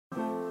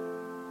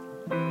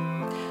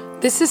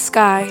This is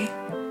Sky.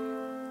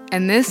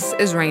 And this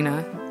is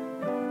Raina.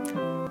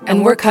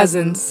 And we're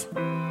cousins.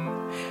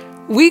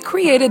 We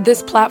created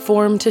this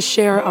platform to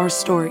share our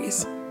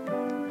stories.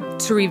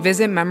 To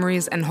revisit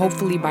memories and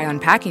hopefully by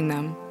unpacking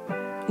them,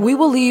 we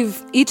will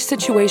leave each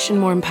situation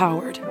more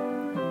empowered,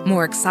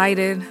 more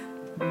excited,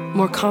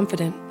 more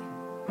confident,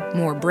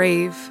 more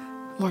brave,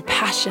 more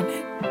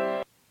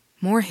passionate,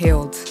 more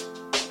healed.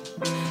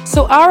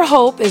 So our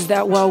hope is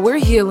that while we're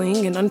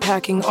healing and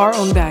unpacking our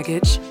own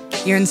baggage,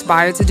 you're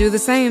inspired to do the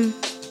same.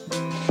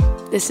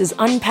 This is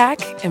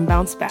Unpack and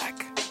Bounce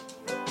Back.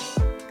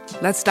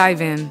 Let's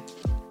dive in.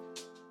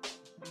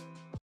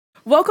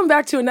 Welcome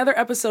back to another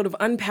episode of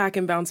Unpack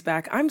and Bounce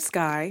Back. I'm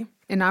Sky.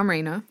 And I'm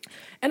Raina.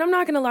 And I'm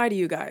not going to lie to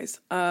you guys.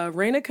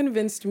 Raina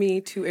convinced me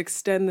to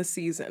extend the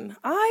season.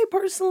 I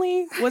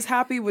personally was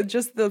happy with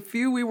just the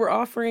few we were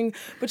offering,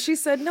 but she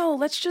said, no,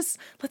 let's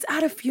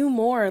add a few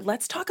more.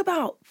 Let's talk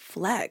about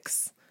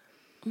flex.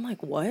 I'm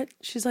like, what?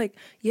 She's like,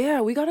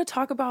 yeah, we got to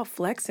talk about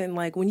flexing.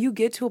 Like, when you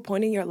get to a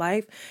point in your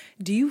life,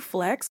 do you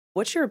flex?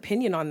 What's your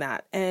opinion on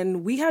that?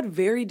 And we had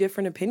very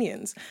different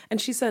opinions. And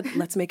she said,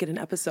 let's make it an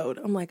episode.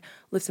 I'm like,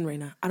 listen,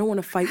 Raina, I don't want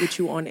to fight with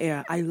you on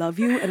air. I love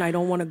you and I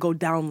don't want to go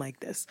down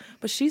like this.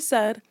 But she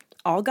said,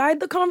 I'll guide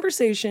the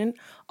conversation.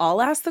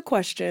 I'll ask the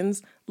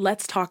questions.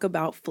 Let's talk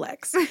about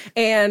flex.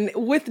 And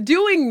with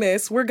doing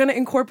this, we're going to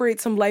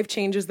incorporate some life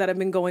changes that have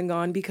been going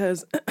on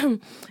because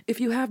if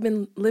you have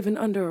been living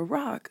under a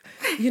rock,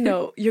 you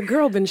know, your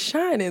girl been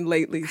shining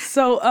lately.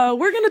 So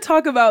we're going to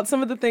talk about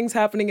some of the things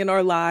happening in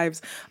our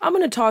lives. I'm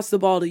going to toss the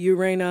ball to you,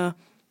 Raina.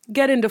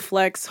 Get into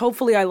flex.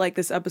 Hopefully I like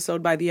this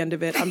episode by the end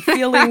of it. I'm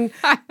feeling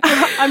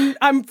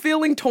I'm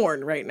feeling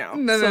torn right now.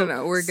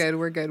 No. We're good.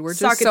 We're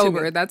just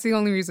sober. That's the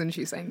only reason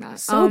she's saying that.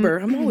 Sober?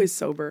 I'm always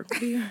sober. What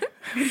do you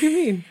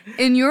mean?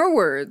 In your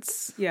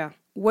words, yeah.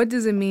 What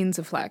does it mean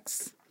to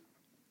flex?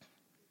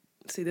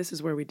 See, this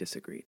is where we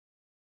disagree.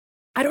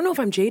 I don't know if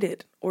I'm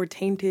jaded or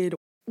tainted.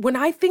 When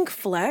I think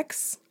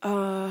flex,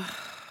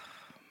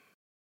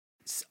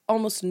 it's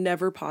almost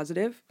never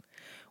positive.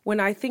 When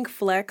I think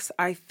flex,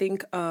 I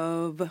think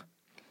of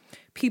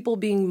people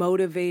being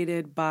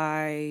motivated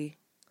by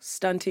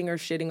stunting or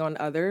shitting on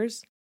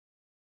others.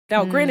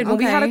 Now, granted, when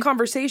we had a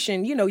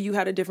conversation, you know, you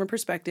had a different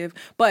perspective,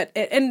 but,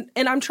 and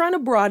I'm trying to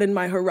broaden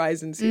my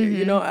horizons here,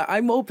 you know,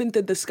 I'm open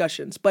to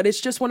discussions, but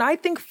it's just when I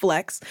think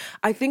flex,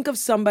 I think of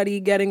somebody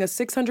getting a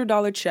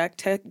 $600 check,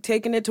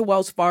 taking it to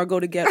Wells Fargo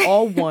to get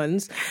all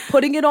ones,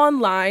 putting it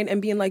online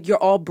and being like, you're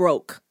all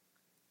broke.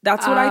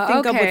 That's what I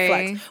think of with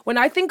flex. When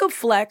I think of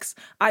flex,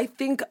 I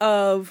think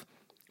of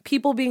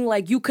people being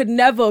like, you could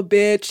never,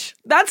 bitch.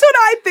 That's what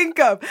I think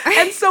of.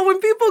 And so when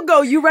people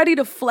go, you ready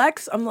to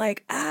flex? I'm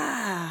like,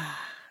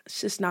 it's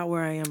just not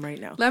where I am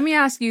right now. Let me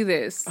ask you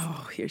this.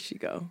 Oh, here she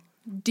go.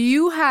 Do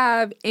you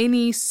have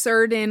any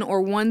certain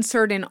or one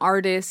certain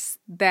artist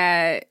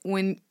that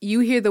when you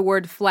hear the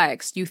word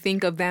flex, you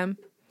think of them?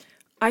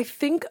 I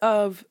think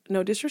of,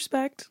 no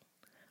disrespect,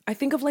 I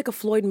think of like a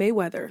Floyd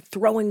Mayweather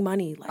throwing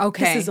money. Like,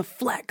 this is a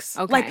flex.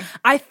 Okay. Like,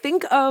 I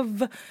think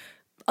of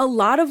a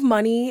lot of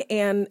money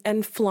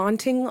and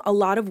flaunting a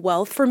lot of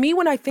wealth. For me,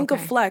 when I think of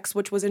flex,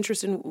 which was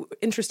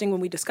interesting when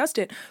we discussed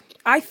it,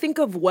 I think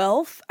of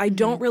wealth. I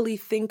don't really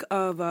think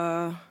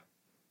of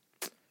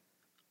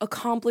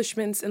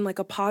accomplishments in like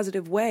a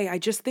positive way. I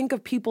just think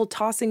of people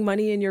tossing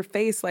money in your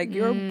face like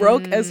you're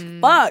broke as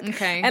fuck.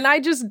 Okay. And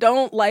I just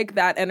don't like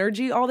that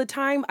energy all the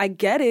time. I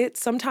get it.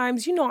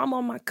 Sometimes, you know, I'm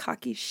on my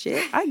cocky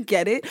shit. I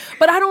get it.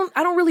 But I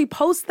don't really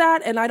post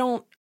that, and I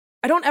don't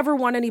ever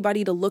want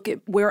anybody to look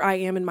at where I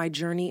am in my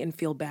journey and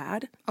feel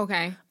bad.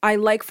 Okay. I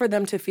like for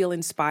them to feel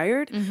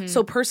inspired.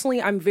 So personally,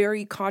 I'm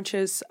very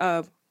conscious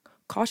of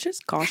Conscience?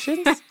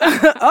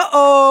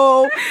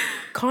 Uh-oh.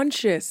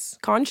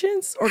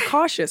 Conscience or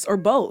cautious or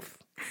both?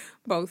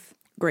 Both.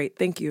 Great,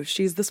 thank you.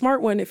 She's the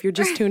smart one. If you're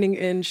just tuning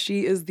in,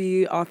 she is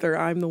the author.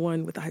 I'm the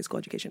one with the high school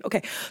education.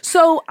 Okay,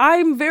 so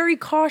I'm very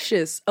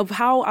cautious of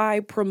how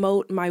I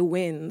promote my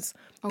wins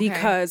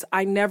because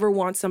I never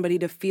want somebody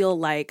to feel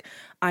like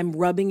I'm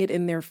rubbing it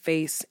in their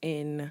face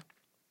in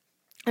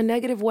a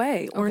negative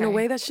way or in a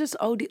way that's just,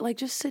 like,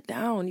 just sit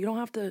down. You don't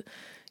have to,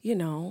 you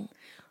know.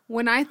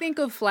 When I think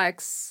of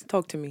flex,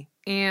 talk to me,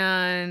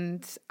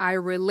 and I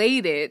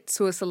relate it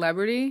to a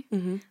celebrity,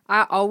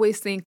 I always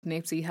think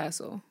Nipsey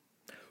Hussle.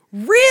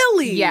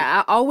 Really?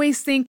 Yeah, I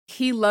always think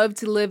he loved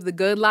to live the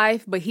good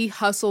life, but he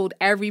hustled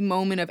every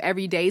moment of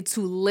every day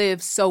to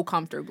live so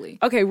comfortably.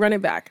 Okay, run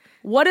it back.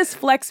 What does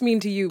flex mean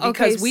to you?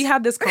 Because we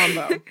had this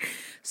combo.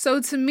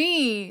 So to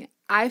me,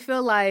 I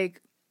feel like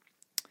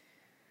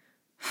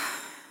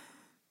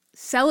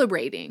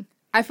celebrating.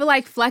 I feel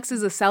like flex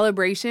is a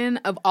celebration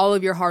of all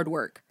of your hard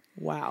work.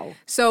 Wow.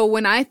 So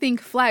when I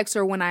think flex,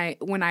 or when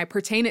I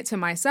pertain it to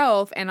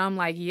myself and I'm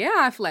like, yeah,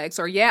 I flex,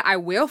 or yeah, I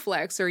will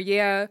flex, or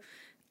yeah,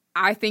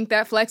 I think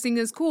that flexing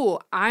is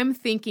cool, I'm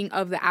thinking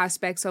of the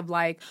aspects of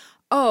like,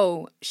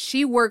 oh,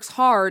 she works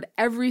hard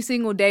every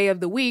single day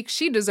of the week.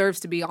 She deserves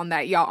to be on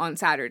that yacht on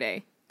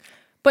Saturday.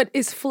 But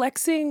is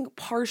flexing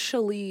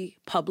partially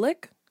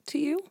public to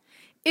you?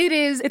 It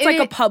is. It's like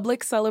a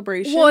public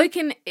celebration. Well, it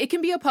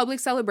can be a public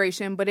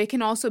celebration, but it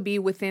can also be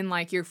within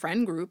like your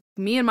friend group.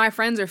 Me and my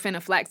friends are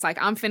finna flex. Like,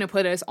 I'm finna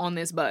put us on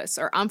this bus,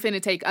 or I'm finna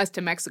take us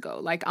to Mexico.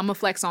 Like, I'm a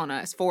flex on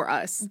us, for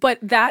us. But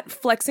that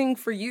flexing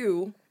for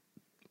you,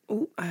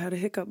 ooh, I had a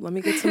hiccup. Let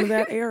me get some of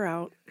that air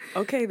out.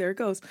 Okay, there it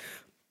goes.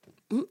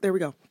 There we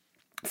go.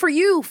 For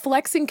you,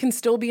 flexing can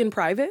still be in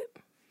private?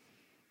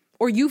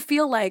 Or you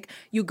feel like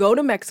you go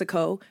to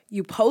Mexico,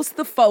 you post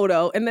the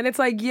photo, and then it's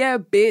like, yeah,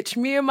 bitch,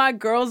 me and my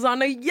girls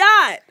on a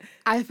yacht.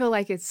 I feel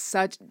like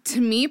to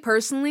me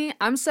personally,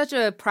 I'm such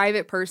a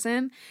private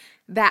person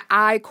that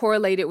I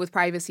correlate it with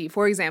privacy.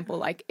 For example,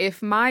 like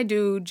if my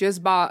dude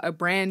just bought a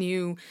brand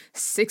new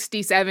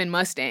 67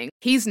 Mustang,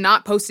 he's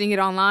not posting it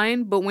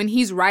online, but when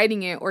he's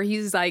riding it or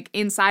he's like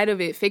inside of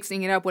it,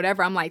 fixing it up,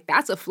 whatever, I'm like,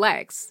 that's a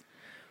flex.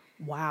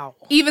 Wow.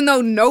 Even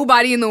though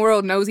nobody in the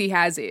world knows he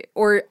has it.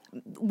 Or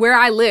where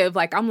I live,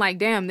 like, I'm like,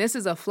 damn, this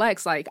is a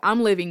flex. Like,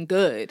 I'm living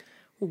good.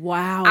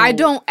 Wow. I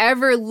don't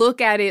ever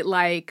look at it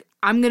like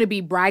I'm going to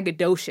be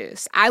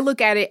braggadocious. I look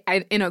at it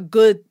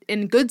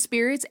in good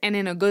spirits and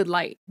in a good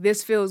light.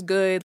 This feels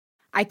good.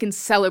 I can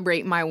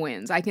celebrate my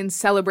wins. I can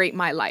celebrate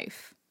my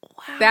life.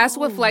 Wow. That's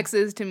what flex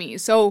is to me.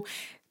 So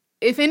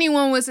if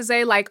anyone was to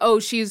say like, oh,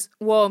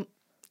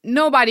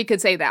 nobody could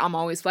say that I'm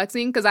always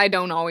flexing because I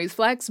don't always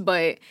flex,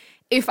 but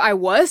if I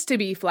was to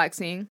be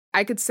flexing,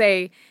 I could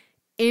say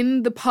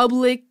in the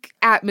public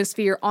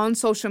atmosphere on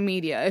social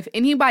media, if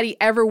anybody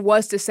ever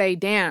was to say,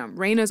 damn,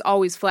 Raina's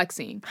always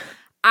flexing,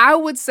 I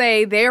would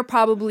say they would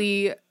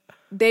probably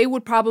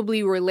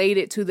relate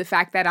it to the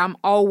fact that I'm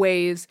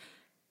always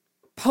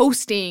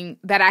posting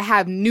that I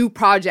have new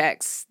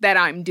projects that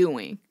I'm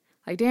doing.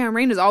 Like, damn,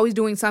 Raina's always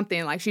doing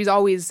something. Like, she's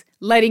always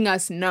letting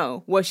us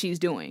know what she's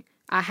doing.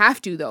 I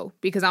have to, though,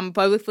 because I'm a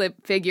public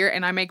figure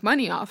and I make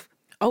money off.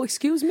 Oh,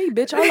 excuse me,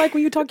 bitch. I like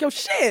when you talk your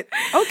shit.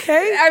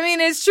 Okay. I mean,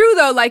 it's true,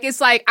 though. Like,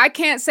 it's like, I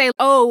can't say,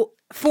 oh,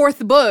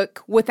 fourth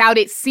book without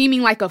it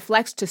seeming like a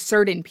flex to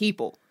certain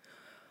people.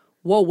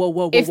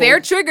 Whoa. If they're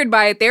triggered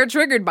by it, they're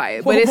triggered by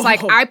it. But it's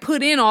like, I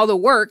put in all the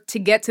work to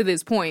get to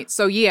this point.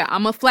 So, yeah,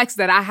 I'm a flex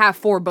that I have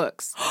 4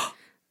 books.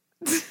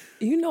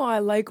 You know I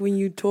like when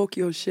you talk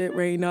your shit,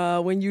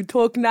 Raina. When you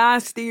talk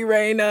nasty,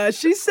 Raina.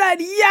 She said,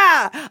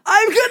 yeah,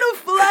 I'm gonna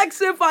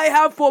flex if I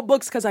have 4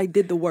 books because I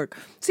did the work.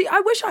 See,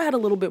 I wish I had a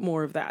little bit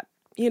more of that,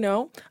 you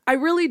know? I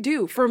really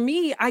do. For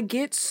me, I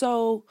get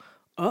so,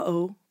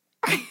 I'm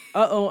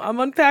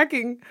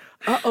unpacking.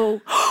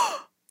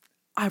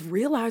 I've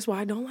realized why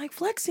I don't like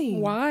flexing.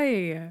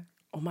 Why?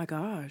 Oh my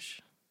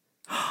gosh.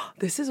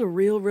 This is a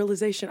real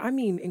realization. I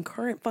mean, in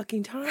current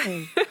fucking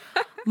time.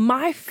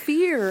 My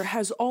fear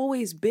has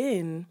always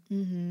been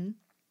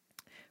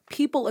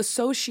people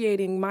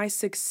associating my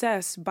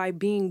success by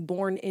being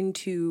born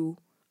into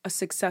a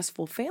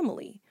successful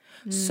family.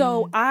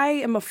 So I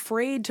am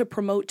afraid to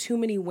promote too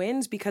many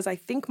wins because I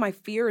think my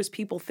fear is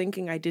people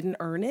thinking I didn't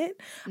earn it.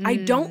 I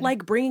don't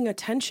like bringing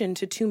attention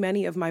to too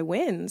many of my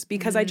wins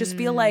because I just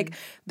feel like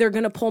they're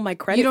going to pull my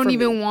credit. You don't from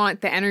even me. want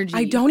the energy.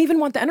 I don't even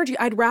want the energy.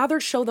 I'd rather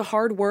show the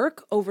hard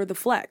work over the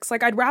flex.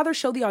 Like, I'd rather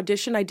show the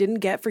audition I didn't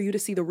get for you to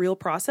see the real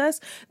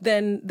process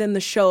than the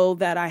show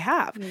that I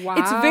have. Wow.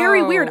 It's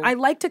very weird. I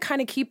like to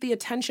kind of keep the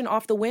attention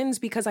off the wins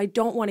because I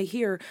don't want to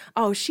hear,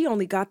 oh, she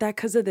only got that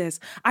because of this.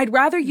 I'd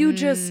rather you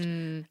just,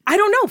 I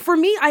don't know. For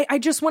me, I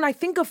just, when I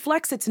think of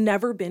flex, it's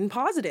never been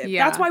positive.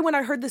 Yeah. That's why when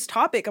I heard this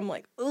topic, I'm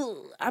like,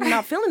 ugh, I'm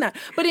not feeling that.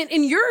 But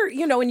in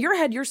your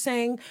head, you're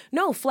saying,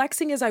 no,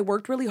 flexing is I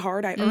worked really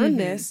hard. I earned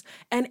this.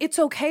 And it's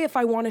okay if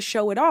I want to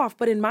show it off.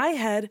 But in my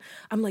head,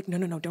 I'm like,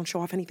 no, don't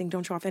show off anything.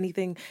 Don't show off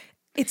anything.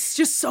 It's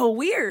just so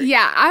weird.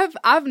 Yeah,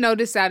 I've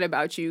noticed that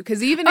about you.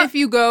 Because even if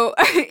you go,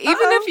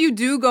 if you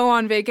do go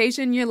on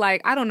vacation, you're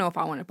like, I don't know if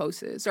I want to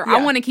post this. Or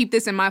I want to keep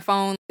this in my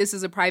phone. This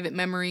is a private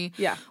memory.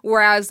 Yeah.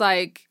 Whereas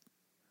like,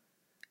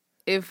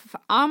 if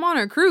I'm on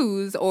a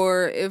cruise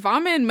or if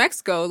I'm in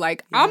Mexico,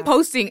 like I'm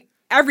posting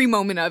every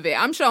moment of it.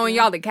 I'm showing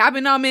y'all the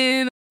cabin I'm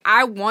in.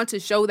 I want to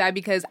show that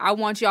because I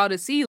want y'all to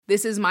see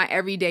this is my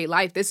everyday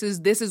life. This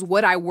is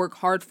what I work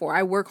hard for.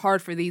 I work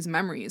hard for these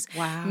memories.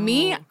 Wow.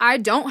 Me, I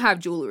don't have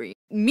jewelry.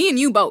 Me and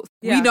you both.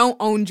 Yeah. We don't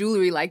own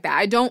jewelry like that.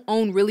 I don't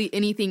own really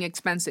anything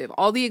expensive.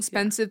 All the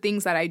expensive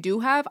things that I do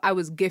have, I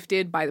was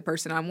gifted by the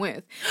person I'm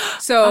with.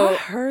 So I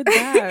heard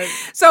that.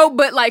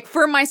 But like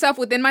for myself,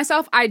 within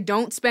myself, I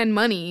don't spend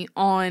money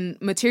on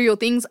material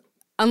things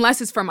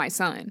unless it's for my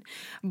son.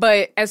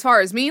 But as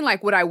far as me,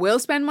 like what I will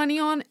spend money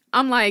on,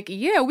 I'm like,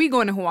 yeah, we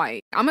going to Hawaii.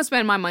 I'm going to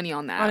spend my money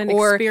on that.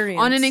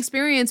 On an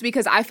experience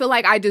because I feel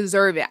like I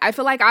deserve it. I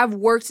feel like I've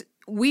worked,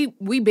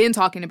 we've been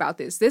talking about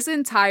this. This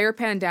entire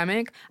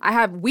pandemic,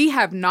 we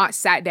have not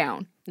sat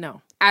down.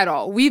 No. At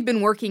all. We've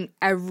been working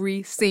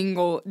every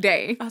single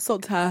day. I'm so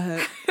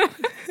tired.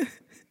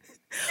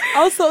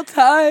 I'm so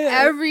tired.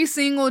 Every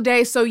single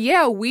day. So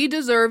yeah, we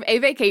deserve a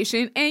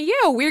vacation and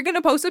yeah, we're going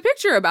to post a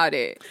picture about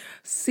it.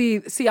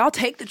 See, I'll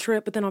take the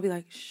trip, but then I'll be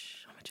like,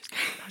 shh, I'm just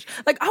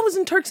like I was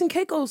in Turks and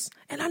Caicos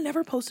and I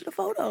never posted a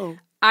photo.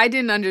 I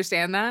didn't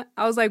understand that.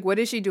 I was like, what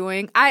is she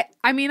doing? I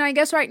mean, I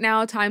guess right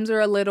now times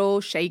are a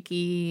little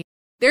shaky.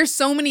 there's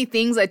so many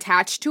things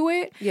attached to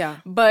it. Yeah.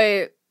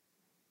 But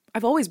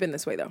I've always been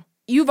this way, though.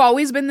 you've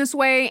always been this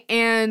way,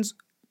 and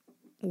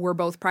we're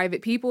both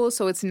private people,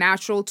 so it's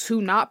natural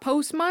to not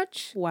post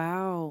much.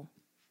 Wow.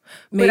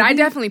 But I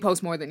definitely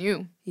post more than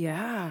you.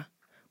 Yeah.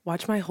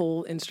 Watch my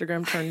whole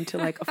Instagram turn into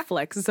like a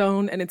flex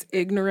zone, and it's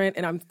ignorant,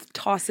 and I'm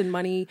tossing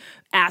money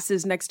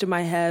asses next to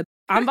my head.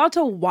 I'm about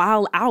to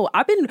wild out.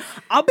 I've been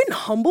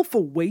humble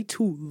for way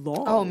too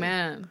long. Oh,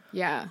 man.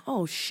 Yeah.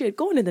 Oh, shit.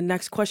 Going to the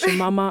next question,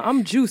 mama.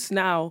 I'm juiced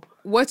now.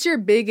 What's your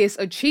biggest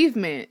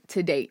achievement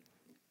to date?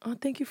 Oh,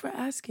 thank you for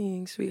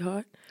asking,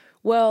 sweetheart.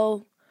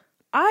 Well,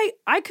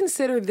 I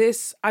consider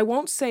this, I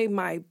won't say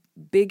my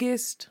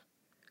biggest,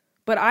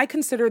 but I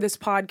consider this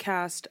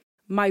podcast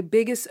my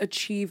biggest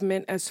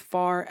achievement as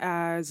far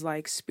as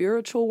like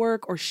spiritual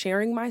work or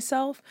sharing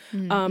myself,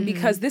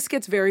 because this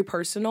gets very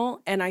personal.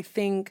 And I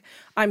think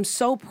I'm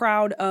so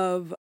proud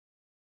of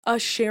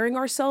us sharing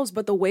ourselves,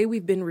 but the way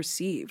we've been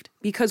received,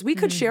 because we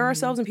could share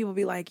ourselves and people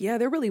be like, yeah,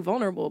 they're really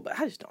vulnerable, but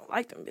I just don't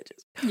like them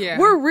bitches. Yeah.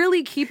 We're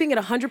really keeping it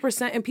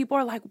 100%. And people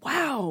are like,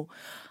 wow,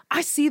 I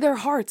see their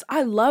hearts.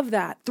 I love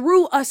that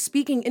through us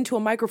speaking into a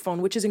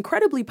microphone, which is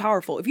incredibly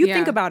powerful. If you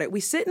think about it, we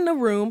sit in a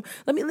room.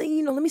 Let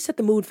me set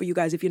the mood for you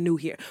guys if you're new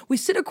here. We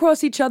sit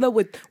across each other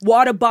with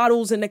water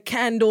bottles and a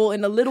candle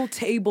and a little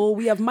table.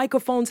 We have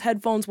microphones,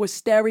 headphones. We're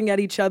staring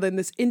at each other in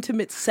this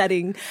intimate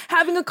setting,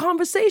 having a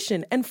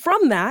conversation. And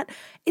from that,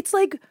 it's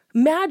like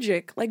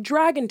magic, like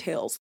Dragon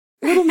Tales.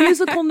 Little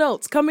musical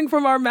notes coming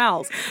from our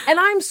mouths. And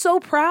I'm so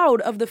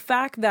proud of the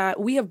fact that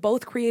we have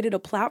both created a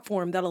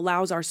platform that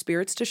allows our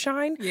spirits to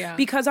shine. Yeah.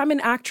 Because I'm an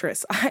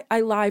actress.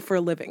 I lie for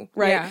a living,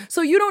 right? Yeah.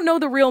 So you don't know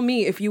the real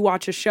me if you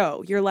watch a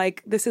show. You're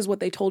like, this is what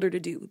they told her to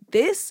do.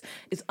 This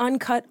is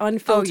uncut,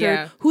 unfiltered. Oh,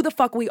 yeah. Who the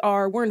fuck we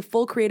are. We're in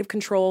full creative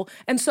control.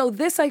 And so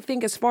this, I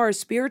think, as far as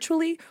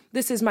spiritually,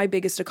 this is my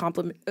biggest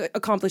accomplishment.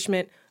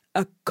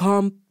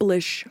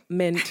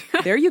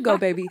 There you go,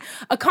 baby.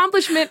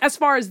 Accomplishment as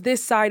far as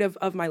this side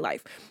of my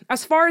life.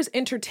 As far as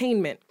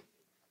entertainment,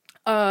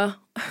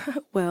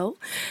 well,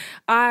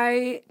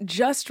 I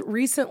just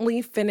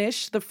recently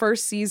finished the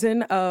first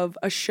season of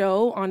a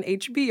show on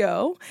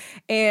HBO,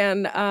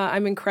 and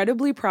I'm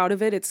incredibly proud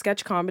of it. It's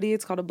sketch comedy.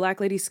 It's called A Black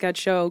Lady Sketch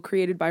Show,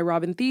 created by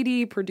Robin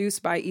Thede,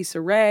 produced by Issa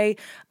Rae.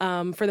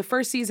 For the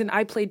first season,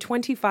 I played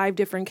 25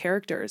 different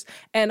characters,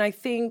 and I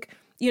think,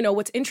 you know,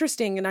 what's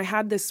interesting, and I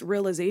had this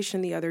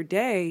realization the other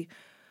day,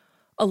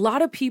 a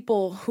lot of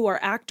people who are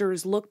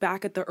actors look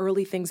back at the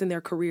early things in their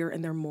career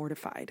and they're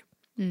mortified.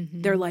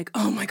 They're like,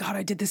 oh my God,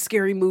 I did this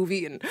scary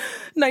movie in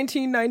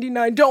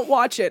 1999. Don't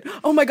watch it.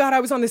 Oh my God,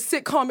 I was on this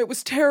sitcom. It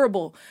was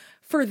terrible.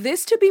 For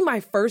this to be my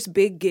first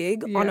big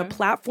gig on a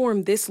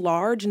platform this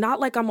large,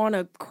 not like I'm on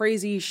a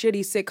crazy,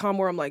 shitty sitcom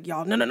where I'm like,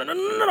 y'all,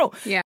 no.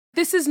 Yeah.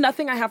 This is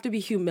nothing I have to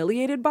be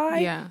humiliated by.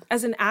 Yeah.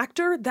 As an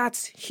actor,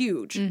 that's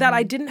huge. That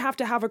I didn't have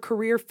to have a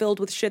career filled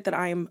with shit that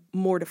I am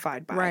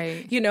mortified by.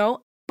 Right. You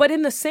know? But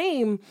in the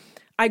same,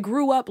 I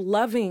grew up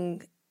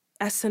loving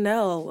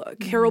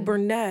SNL, Carol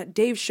Burnett,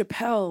 Dave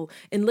Chappelle,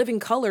 In Living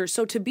Color.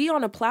 So to be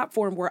on a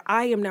platform where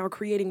I am now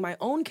creating my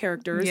own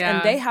characters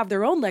and they have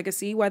their own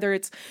legacy, whether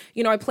it's,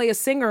 you know, I play a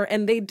singer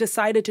and they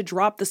decided to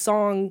drop the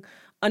song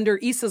under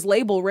Issa's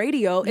label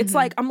Radio, it's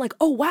like, I'm like,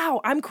 oh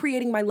wow, I'm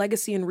creating my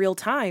legacy in real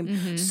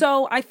time.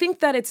 So I think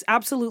that it's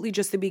absolutely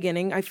just the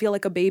beginning. I feel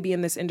like a baby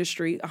in this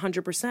industry,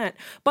 100%.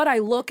 But I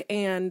look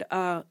and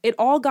it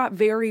all got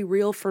very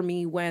real for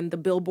me when the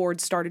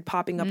billboards started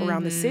popping up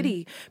around the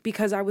city,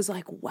 because I was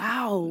like,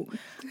 wow.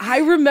 I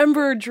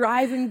remember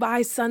driving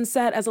by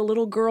Sunset as a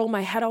little girl,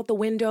 my head out the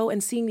window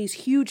and seeing these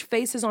huge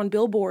faces on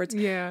billboards.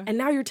 Yeah. And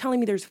now you're telling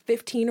me there's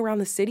 15 around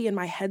the city and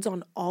my head's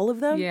on all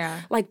of them?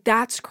 Yeah. Like,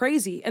 that's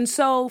crazy. And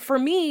so for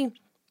me,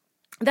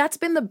 that's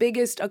been the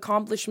biggest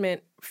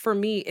accomplishment for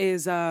me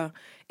is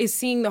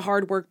seeing the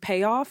hard work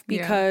pay off,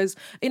 because,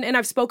 and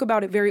I've spoke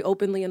about it very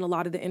openly in a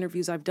lot of the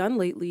interviews I've done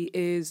lately,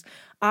 is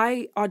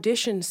I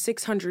auditioned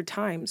 600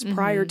 times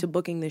prior to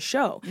booking this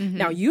show.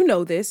 Now, you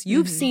know this.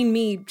 You've seen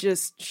me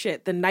just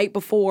the night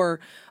before,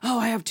 oh,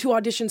 I have 2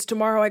 auditions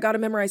tomorrow. I got to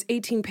memorize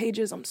 18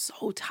 pages. I'm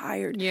so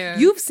tired. Yeah.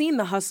 You've seen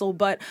the hustle,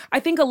 but I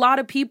think a lot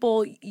of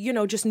people, you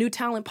know, just new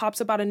talent pops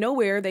up out of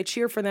nowhere. They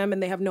cheer for them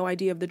and they have no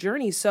idea of the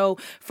journey. So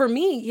for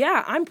me,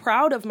 I'm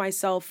proud of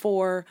myself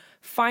for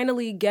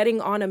finally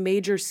getting on a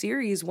major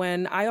series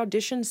when I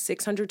auditioned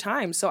 600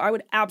 times. So I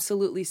would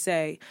absolutely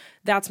say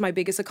that's my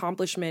biggest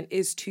accomplishment,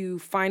 is to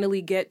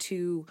finally get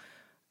to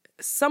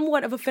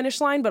somewhat of a finish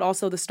line, but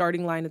also the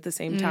starting line at the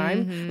same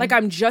time. Like,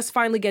 I'm just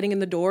finally getting in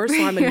the door, so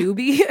I'm a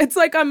newbie. It's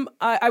like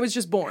I was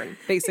just born,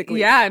 basically.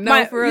 Yeah,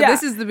 no, for real.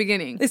 This is the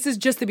beginning. This is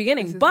just the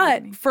beginning.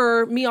 But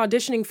for me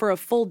auditioning for a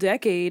full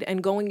decade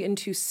and going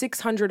into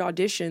 600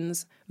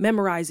 auditions,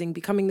 memorizing,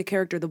 becoming the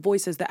character, the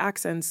voices, the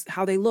accents,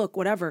 how they look,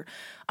 whatever,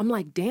 I'm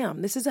like,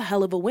 damn, this is a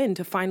hell of a win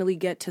to finally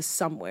get to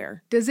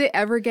somewhere. Does it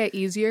ever get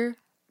easier?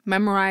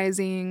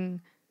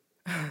 Memorizing,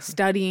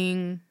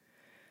 studying?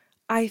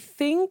 I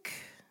think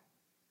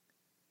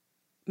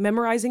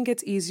memorizing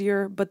gets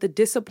easier, but the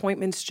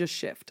disappointments just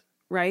shift,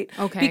 right?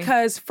 Okay.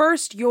 Because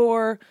first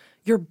you're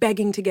you're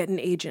begging to get an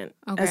agent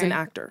as an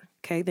Okay. actor.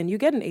 Okay, then you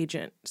get an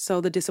agent.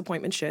 So the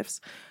disappointment shifts.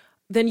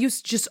 Then you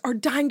just are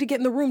dying to get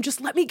in the room.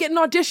 Just let me get an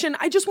audition.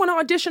 I just want to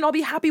audition. I'll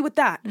be happy with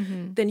that.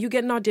 Then you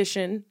get an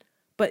audition,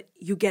 but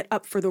you get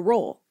up for the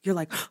role. You're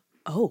like,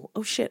 oh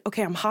shit.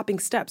 Okay, I'm hopping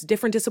steps.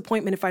 Different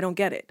disappointment if I don't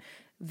get it.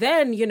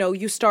 Then,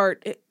 you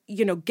start,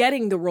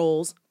 getting the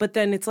roles, but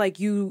then it's like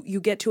you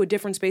get to a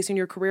different space in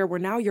your career where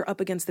now you're up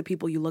against the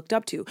people you looked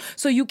up to.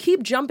 So you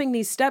keep jumping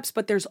these steps,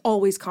 but there's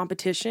always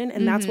competition.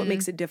 And that's what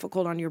makes it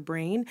difficult on your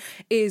brain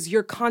is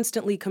you're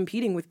constantly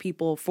competing with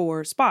people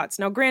for spots.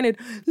 Now, granted,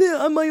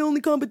 I'm my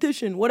only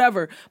competition,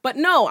 whatever. But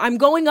no, I'm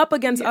going up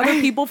against other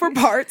people for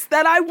parts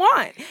that I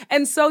want.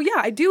 And so, yeah,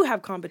 I do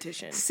have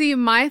competition. See,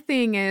 my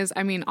thing is,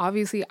 I mean,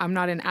 obviously I'm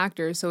not an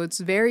actor, so it's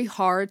very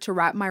hard to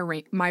wrap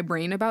my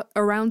brain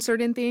around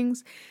certain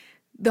things.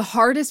 The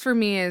hardest for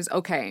me is,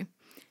 okay,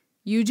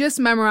 you just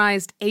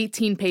memorized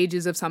 18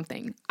 pages of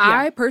something.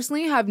 I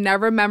personally have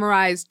never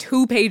memorized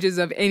 2 pages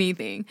of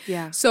anything.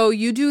 Yeah. So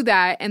you do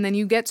that, and then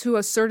you get to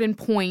a certain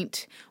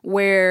point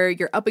where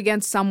you're up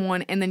against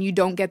someone, and then you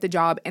don't get the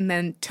job, and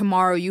then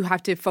tomorrow you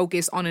have to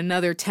focus on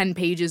another 10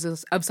 pages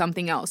of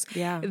something else.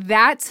 Yeah.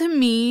 That to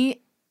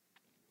me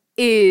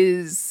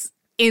is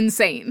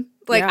insane.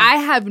 Like, Yeah. I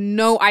have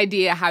no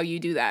idea how you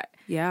do that.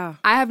 Yeah.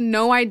 I have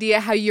no idea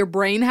how your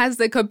brain has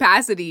the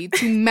capacity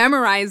to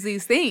memorize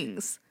these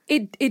things.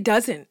 It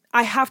doesn't.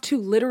 I have to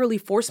literally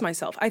force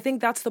myself. I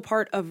think that's the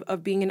part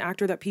of being an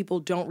actor that people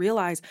don't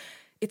realize.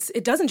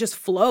 It doesn't just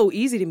flow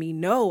easy to me.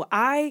 No,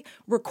 I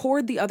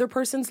record the other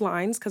person's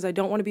lines because I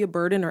don't want to be a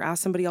burden or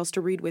ask somebody else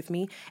to read with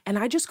me. And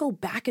I just go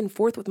back and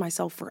forth with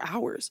myself for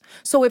hours.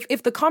 So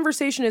if the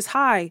conversation is,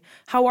 hi,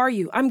 how are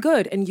you? I'm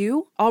good. And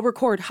you? I'll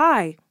record,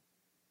 hi,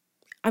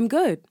 I'm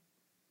good.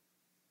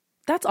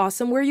 That's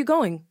awesome. Where are you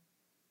going?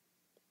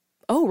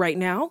 Oh, right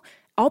now?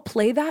 I'll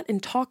play that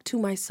and talk to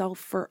myself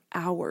for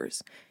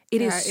hours.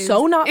 It is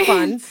so not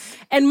fun.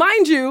 And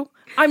mind you,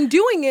 I'm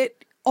doing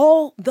it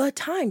all the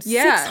time.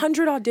 Yeah.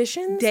 600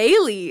 auditions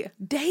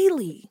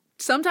Daily.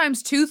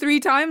 Sometimes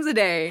 2-3 times a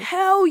day.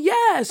 Hell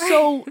yeah.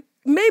 So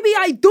maybe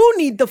I do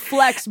need the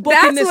flex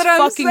booking That's this what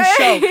I'm fucking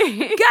saying.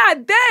 show.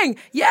 God dang.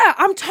 Yeah,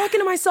 I'm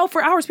talking to myself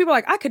for hours. People are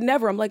like, I could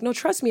never. I'm like, no,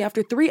 trust me.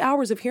 After 3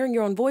 hours of hearing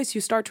your own voice,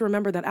 you start to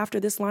remember that after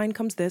this line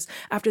comes this,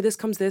 after this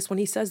comes this. When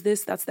he says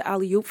this, that's the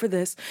alley-oop for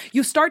this.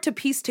 You start to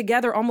piece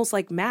together almost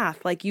like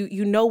math. Like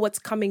you know what's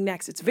coming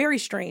next. It's very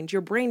strange.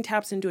 Your brain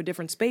taps into a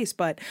different space,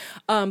 but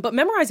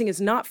memorizing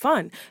is not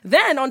fun.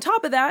 Then on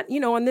top of that,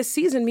 on this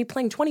season, me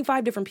playing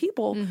 25 different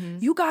people,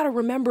 you got to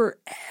remember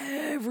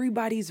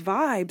everybody's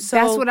vibe. So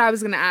That's what I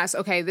was going to ask.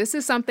 Okay, this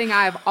is something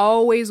I've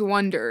always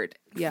wondered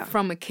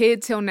from a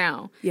kid till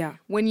now. Yeah.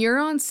 When you're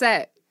on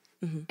set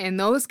and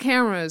those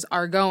cameras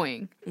are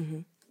going,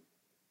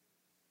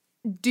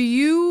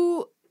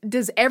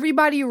 does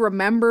everybody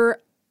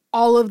remember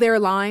all of their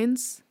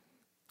lines?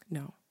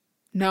 No.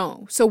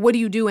 No. So what do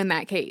you do in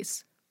that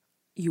case?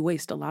 You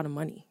waste a lot of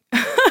money.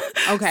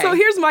 Okay. So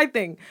here's my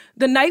thing.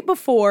 The night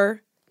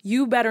before,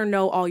 you better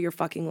know all your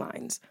fucking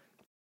lines.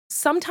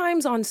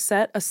 Sometimes on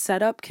set, a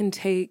setup can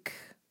take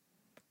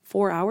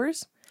 4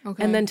 hours.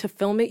 Okay. And then to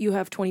film it, you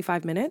have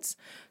 25 minutes.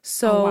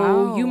 So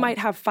wow. you might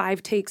have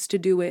 5 takes to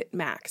do it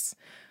max.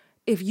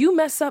 If you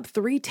mess up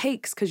 3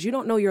 takes because you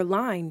don't know your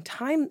line,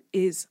 time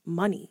is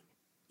money.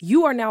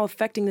 You are now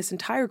affecting this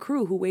entire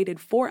crew who waited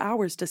 4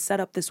 hours to set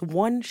up this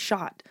one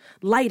shot.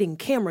 Lighting,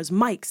 cameras,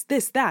 mics,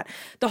 this, that.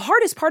 The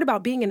hardest part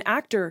about being an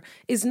actor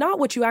is not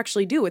what you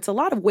actually do. It's a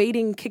lot of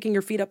waiting, kicking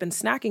your feet up, and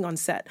snacking on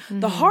set.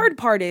 The hard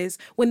part is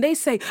when they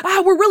say,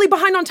 we're really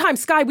behind on time.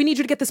 Sky, we need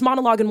you to get this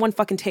monologue in one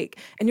fucking take.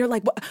 And you're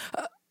like, what?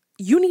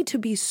 You need to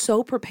be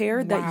so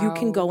prepared that you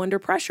can go under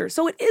pressure.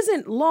 So it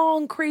isn't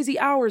long, crazy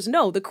hours.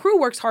 No, the crew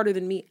works harder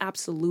than me.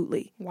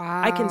 Absolutely.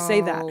 Wow. I can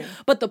say that.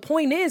 But the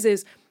point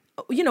is,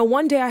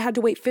 one day I had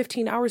to wait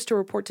 15 hours to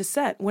report to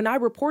set. When I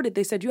reported,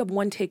 they said, you have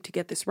 1 take to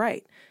get this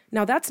right.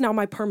 Now that's now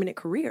my permanent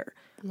career.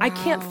 I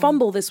can't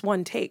fumble this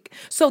 1 take.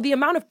 So the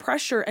amount of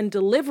pressure and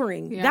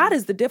delivering, that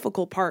is the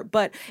difficult part.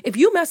 But if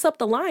you mess up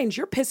the lines,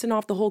 you're pissing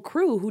off the whole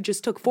crew who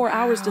just took 4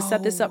 hours to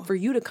set this up for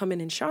you to come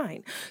in and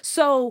shine.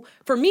 So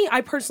for me,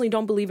 I personally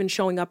don't believe in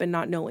showing up and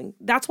not knowing.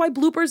 That's why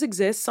bloopers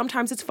exist.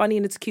 Sometimes it's funny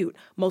and it's cute.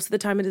 Most of the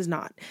time it is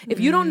not. If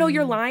you don't know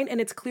your line and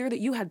it's clear that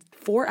you had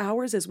 4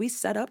 hours as we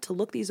set up to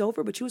look these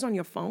over, but you was on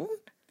your phone,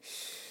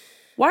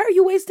 why are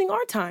you wasting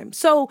our time?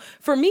 So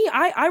for me,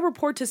 I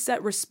report to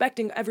set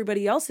respecting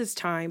everybody else's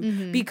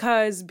time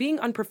because being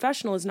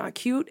unprofessional is not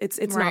cute. It's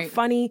not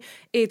funny.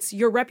 It's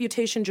your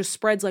reputation just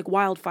spreads like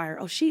wildfire.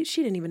 Oh, she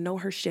didn't even know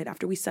her shit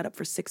after we set up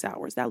for 6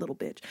 hours. That little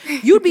bitch.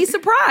 You'd be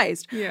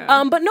surprised.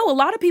 But no, a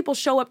lot of people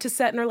show up to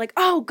set and are like,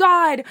 oh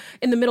God,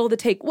 in the middle of the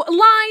take. What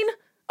line?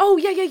 Oh,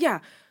 yeah.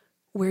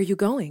 Where are you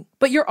going?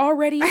 But you're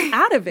already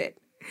out of it.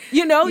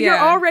 You're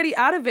already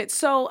out of it.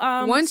 So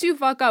once you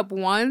fuck up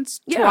once,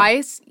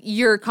 twice,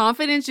 your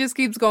confidence just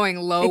keeps going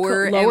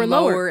lower and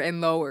lower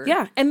and lower.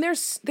 Yeah, and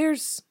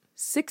there's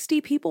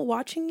 60 people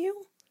watching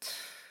you,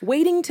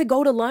 waiting to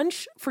go to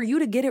lunch for you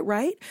to get it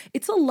right.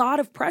 It's a lot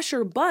of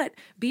pressure, but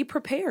be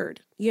prepared.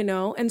 you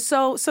know? And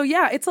so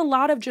yeah, it's a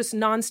lot of just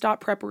nonstop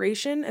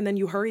preparation, and then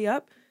you hurry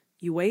up,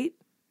 you wait,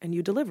 and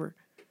you deliver.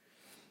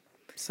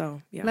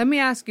 So, yeah. Let me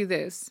ask you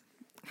this.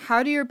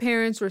 How do your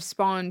parents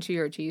respond to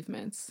your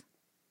achievements?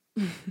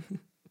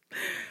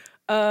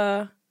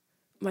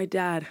 My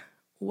dad,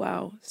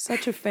 wow,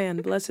 such a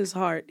fan, bless his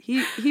heart.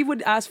 He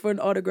would ask for an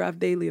autograph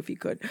daily if he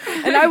could,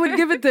 and I would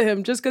give it to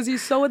him just because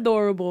he's so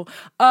adorable.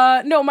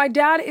 No, my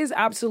dad is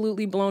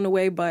absolutely blown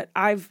away, but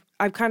I've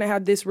kind of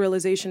had this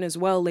realization as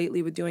well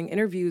lately with doing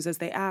interviews as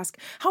they ask,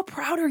 how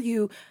proud are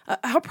you?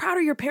 How proud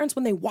are your parents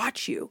when they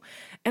watch you?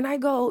 And I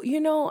go, you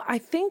know, I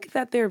think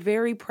that they're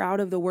very proud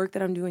of the work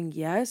that I'm doing,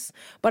 yes,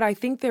 but I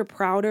think they're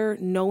prouder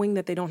knowing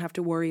that they don't have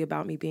to worry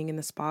about me being in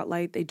the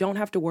spotlight. They don't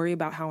have to worry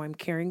about how I'm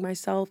carrying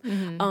myself.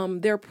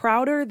 They're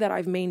prouder that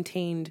I've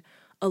maintained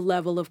a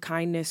level of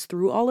kindness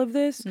through all of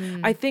this.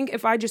 I think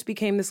if I just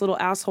became this little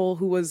asshole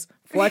who was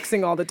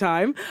flexing all the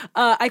time,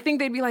 I think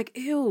they'd be like,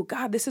 ew,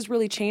 God, this has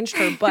really changed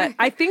her. But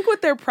I think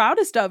what they're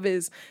proudest of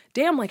is,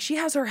 damn, like she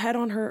has her head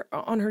on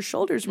her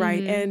shoulders,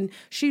 right? And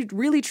she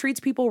really treats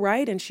people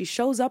right, and she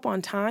shows up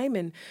on time,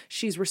 and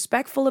she's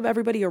respectful of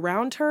everybody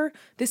around her.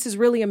 This is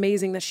really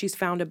amazing that she's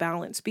found a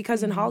balance,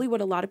 because in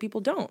Hollywood, a lot of people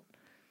don't.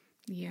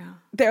 Yeah.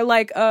 They're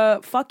like,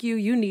 fuck you,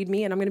 you need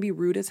me, and I'm going to be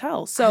rude as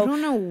hell. So I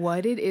don't know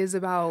what it is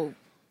about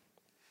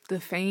the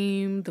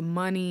fame, the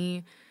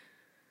money.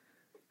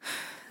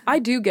 I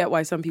do get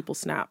why some people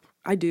snap.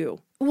 I do.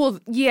 Well,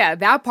 yeah,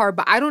 that part,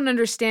 but I don't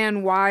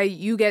understand why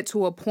you get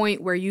to a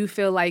point where you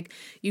feel like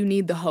you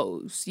need the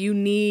hose, you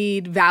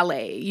need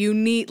valet, you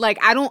need,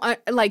 like, I don't,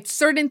 like,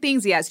 certain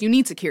things, yes, you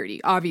need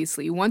security,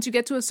 obviously. Once you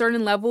get to a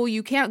certain level,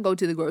 you can't go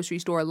to the grocery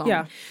store alone.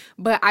 Yeah.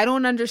 But I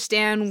don't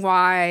understand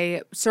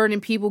why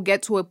certain people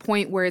get to a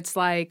point where it's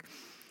like,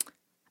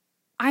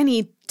 I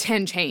need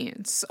 10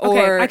 chains. Or,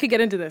 okay, I could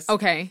get into this.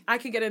 Okay. I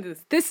could get into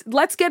this.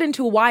 Let's get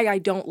into why I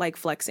don't like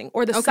flexing,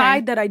 or the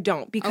side that I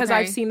don't, because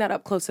I've seen that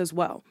up close as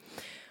well.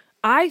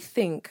 I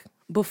think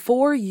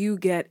before you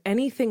get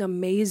anything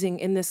amazing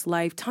in this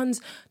life,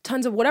 tons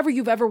of whatever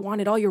you've ever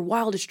wanted, all your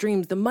wildest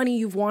dreams, the money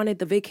you've wanted,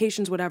 the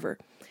vacations, whatever,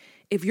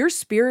 if your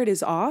spirit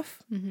is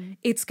off,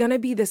 it's going to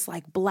be this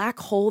like black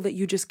hole that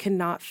you just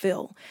cannot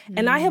fill.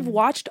 And I have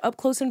watched up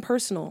close and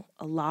personal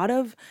a lot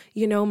of,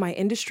 you know, my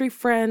industry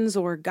friends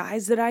or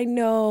guys that I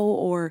know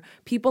or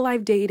people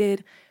I've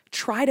dated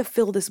try to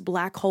fill this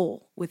black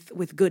hole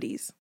with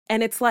goodies.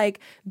 And it's like,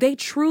 they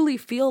truly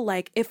feel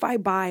like if I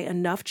buy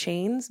enough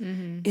chains,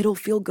 it'll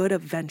feel good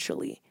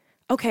eventually.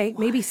 Okay,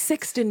 maybe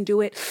 6 didn't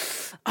do it.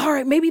 All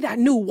right, maybe that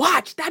new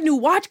watch,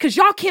 because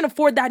y'all can't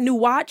afford that new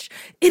watch,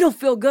 it'll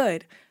feel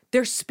good.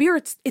 Their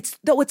spirits, it's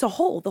a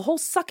hole, the hole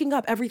sucking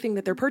up everything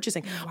that they're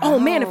purchasing. Wow. Oh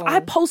man, if I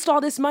post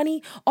all this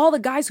money, all the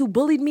guys who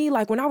bullied me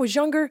like when I was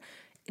younger,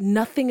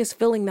 nothing is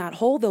filling that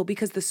hole though,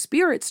 because the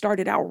spirit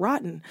started out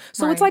rotten.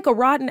 So it's like a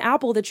rotten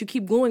apple that you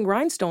keep gluing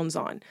rhinestones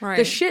on. Right.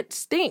 The shit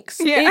stinks.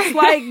 Yeah. It's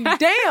like,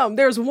 damn,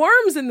 there's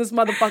worms in this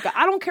motherfucker.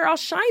 I don't care how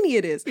shiny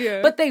it is.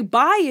 Yeah. But they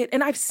buy it,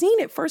 and I've seen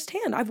it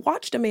firsthand. I've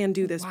watched a man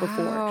do this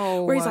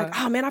before, where he's like,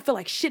 oh man, I feel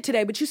like shit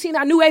today, but you seen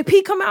that new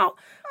AP come out?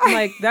 I'm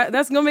like,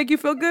 that's gonna make you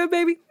feel good,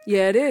 baby?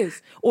 Yeah, it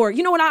is. Or,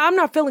 you know what, I'm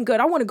not feeling good.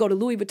 I want to go to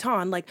Louis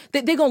Vuitton. Like,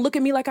 they gonna look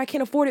at me like I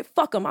can't afford it.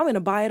 Fuck them. I'm gonna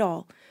buy it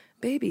all.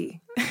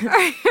 Baby,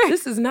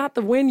 this is not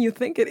the win you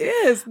think it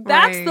is.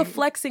 That's the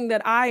flexing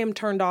that I am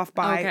turned off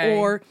by. Okay.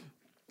 Or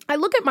I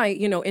look at my,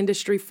 you know,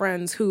 industry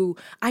friends who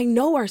I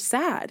know are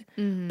sad,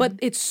 but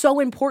it's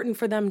so important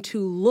for them to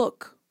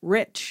look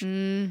rich.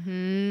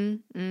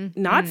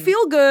 Not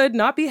feel good,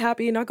 not be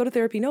happy, not go to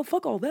therapy. No,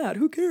 fuck all that.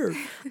 Who cares?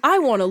 I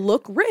want to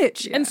look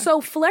rich. Yeah. And so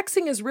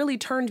flexing has really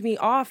turned me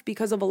off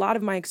because of a lot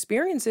of my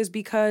experiences,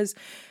 because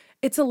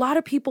it's a lot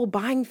of people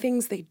buying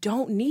things they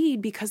don't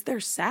need because they're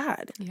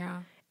sad. Yeah.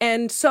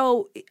 And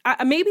so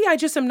maybe I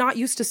just am not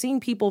used to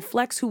seeing people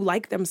flex who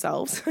like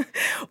themselves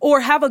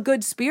or have a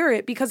good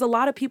spirit, because a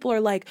lot of people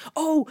are like,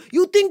 oh,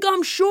 you think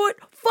I'm short?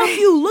 Fuck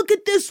you. Look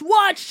at this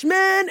watch,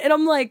 man. And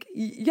I'm like,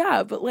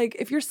 yeah, but like,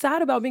 if you're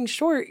sad about being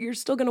short, you're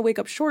still going to wake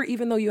up short,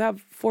 even though you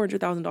have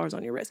 $400,000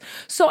 on your wrist.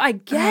 So I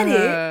get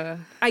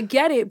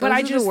it. But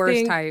I just the worst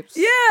think, types.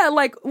 Yeah,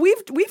 like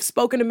we've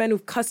spoken to men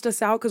who've cussed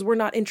us out because we're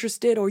not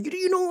interested, or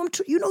you know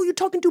you're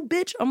talking to,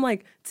 bitch. I'm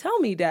like, tell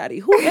me, daddy,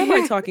 who am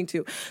I talking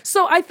to?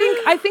 So I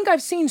think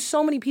I've seen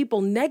so many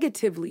people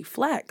negatively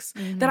flex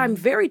that I'm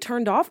very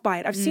turned off by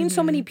it. I've seen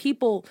so many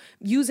people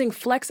using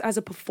flex as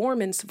a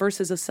performance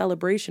versus a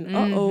celebration.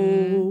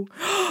 Uh-oh.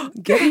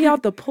 Get me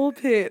out the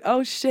pulpit.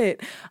 Oh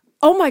shit.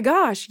 Oh my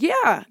gosh.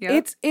 Yeah.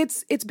 Yep.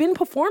 It's been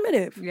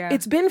performative. Yeah.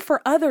 It's been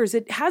for others.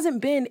 It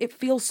hasn't been, it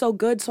feels so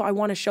good, so I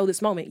want to show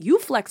this moment. You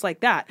flex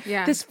like that.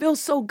 Yeah. This feels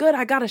so good,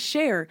 I gotta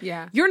share.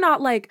 Yeah. You're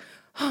not like,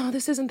 oh,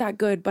 this isn't that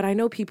good, but I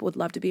know people would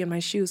love to be in my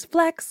shoes.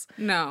 Flex.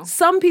 No.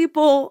 Some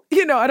people,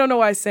 you know, I don't know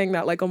why I sang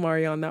that like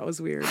Omarion. That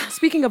was weird.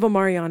 Speaking of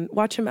Omarion,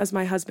 watch him as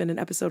my husband in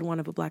episode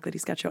 1 of A Black Lady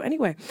Sketch Show.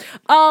 Anyway,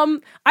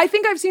 I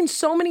think I've seen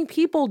so many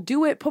people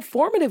do it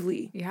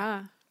performatively.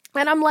 Yeah.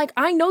 And I'm like,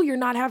 I know you're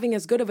not having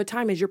as good of a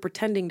time as you're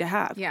pretending to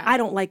have. Yeah. I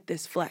don't like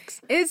this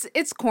flex.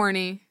 It's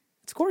corny.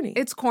 It's corny.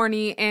 It's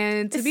corny.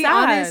 And to It's be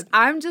sad. honest,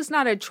 I'm just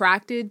not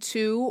attracted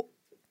to,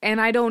 and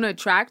I don't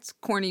attract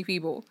corny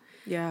people.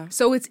 Yeah.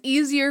 So it's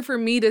easier for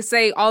me to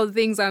say all the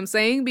things I'm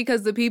saying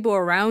because the people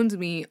around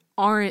me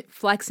aren't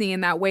flexing in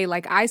that way.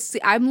 Like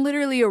I'm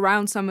literally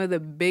around some of the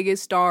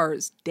biggest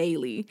stars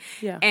daily.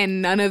 Yeah.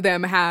 And none of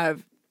them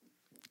have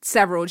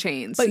several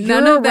chains. But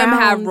none you're of them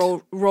have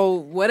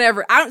around-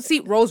 whatever. I don't see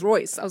Rolls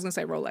Royce. I was gonna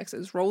say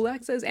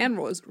Rolexes and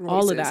Rolls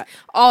Royces.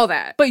 All of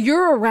that. But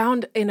you're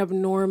around an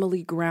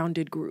abnormally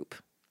grounded group.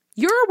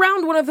 You're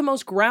around one of the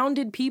most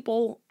grounded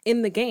people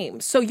in the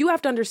game. So you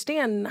have to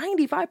understand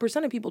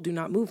 95% of people do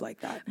not move like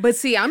that. But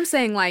see, I'm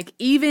saying like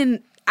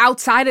even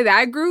outside of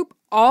that group,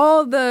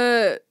 all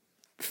the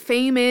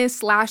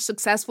famous /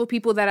 successful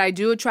people that I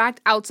do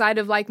attract outside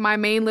of like my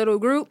main little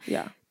group,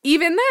 Yeah.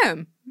 even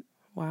them.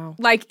 Wow.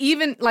 Like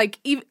even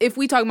if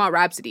we talk about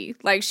Rhapsody,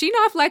 like she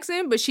not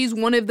flexing, but she's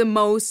one of the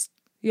most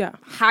Yeah.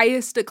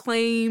 highest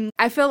acclaim.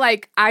 I feel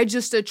like I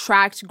just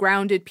attract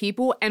grounded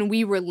people and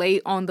we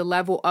relate on the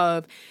level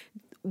of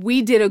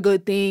we did a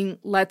good thing,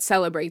 let's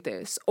celebrate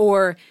this.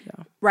 Or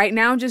right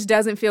now just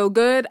doesn't feel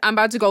good. I'm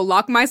about to go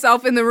lock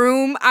myself in the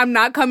room. I'm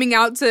not coming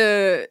out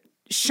to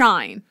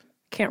shine.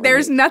 Can't relate.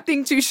 There's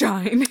nothing to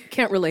shine.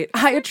 Can't relate.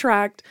 I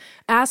attract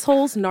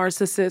assholes,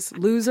 narcissists,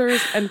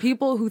 losers, and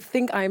people who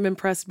think I'm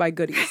impressed by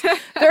goodies.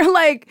 They're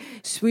like,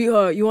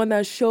 sweetheart, you on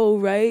that show,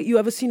 right? You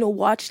ever seen a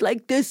watch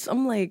like this?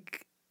 I'm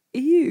like,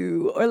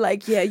 ew. Or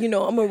like, yeah, you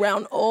know, I'm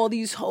around all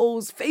these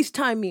hoes.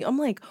 FaceTime me. I'm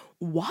like,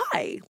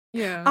 why?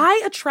 Yeah.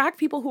 I attract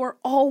people who are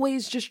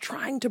always just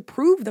trying to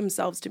prove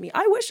themselves to me.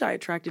 I wish I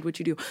attracted what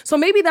you do. So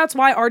maybe that's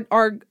why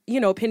our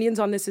opinions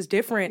on this is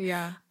different.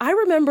 Yeah. I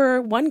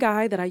remember one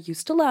guy that I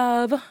used to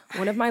love,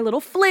 one of my little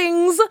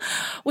flings,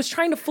 was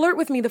trying to flirt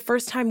with me the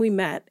first time we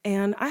met.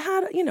 And I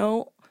had,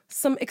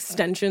 some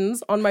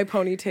extensions on my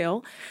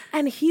ponytail.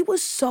 And he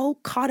was so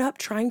caught up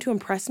trying to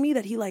impress me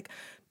that he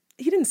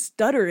didn't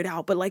stutter it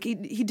out, but like he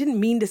didn't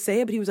mean to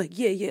say it, but he was like,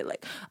 yeah,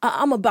 like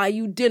I'm gonna buy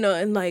you dinner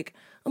and like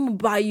I'm gonna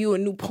buy you a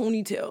new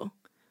ponytail.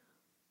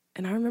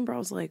 And I remember I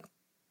was like,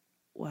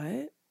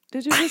 what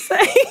did you just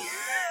say?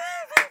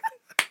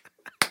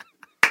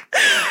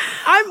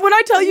 When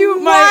I tell you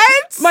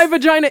my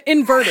vagina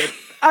inverted.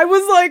 I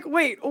was like,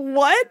 wait,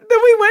 what? Then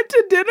we went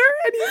to dinner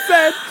and he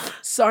said,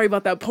 sorry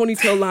about that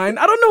ponytail line.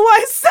 I don't know why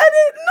I said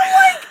it. And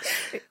I'm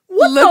like,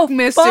 what Look, the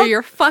mister, fuck?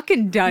 you're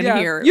fucking done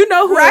here. You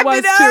know who Wrap it was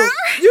it up.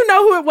 too. You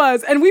know who it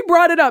was. And we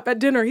brought it up at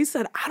dinner. He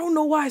said, I don't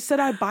know why I said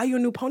I'd buy you a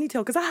new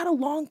ponytail because I had a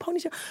long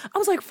ponytail. I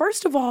was like,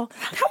 first of all,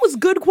 that was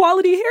good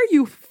quality hair,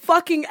 you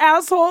fucking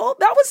asshole.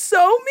 That was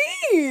so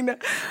mean.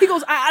 He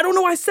goes, I don't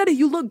know why I said it.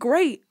 You look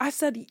great. I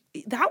said,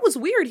 that was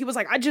weird. He was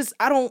like, I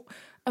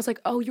was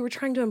like, oh, you were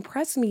trying to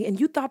impress me and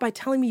you thought by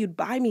telling me you'd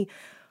buy me.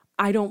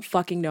 I don't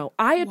fucking know.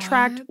 I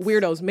attract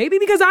weirdos. Maybe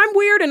because I'm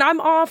weird and I'm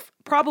off,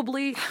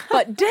 probably.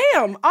 But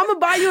damn, I'm gonna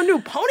buy you a new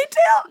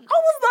ponytail? I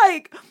was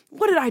like,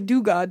 what did I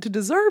do, God, to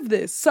deserve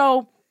this?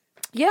 So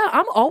yeah,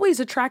 I'm always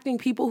attracting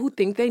people who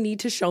think they need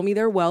to show me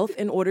their wealth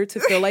in order to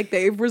feel like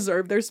they've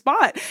reserved their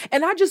spot.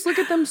 And I just look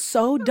at them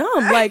so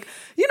dumb. Like,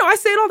 I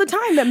say it all the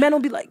time that men will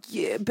be like,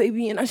 yeah,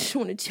 baby, and I just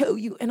want to tell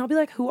you. And I'll be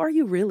like, who are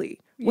you really?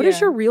 What is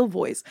your real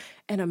voice?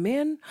 And a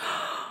man...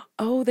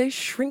 Oh, they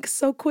shrink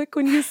so quick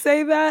when you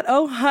say that.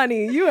 Oh,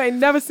 honey, you ain't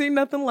never seen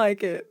nothing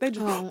like it. They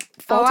just fall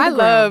to the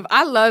ground.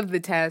 I love the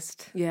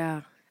test.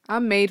 Yeah.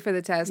 I'm made for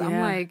the test. Yeah.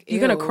 I'm like, you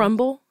gonna ew.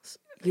 crumble?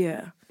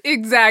 Yeah.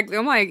 Exactly.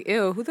 I'm like,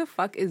 ew, who the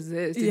fuck is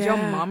this? Did your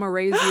mama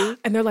raise you?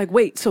 And they're like,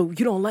 wait, so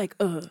you don't like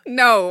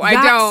No, I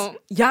don't.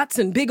 Yachts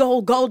and big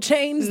old gold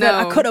chains that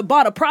I No. could have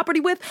bought a property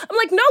with? I'm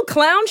like, no,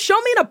 clown,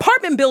 show me an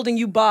apartment building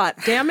you bought,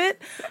 damn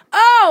it.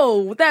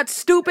 Oh, that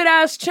stupid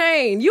ass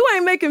chain. You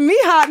ain't making me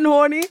hot and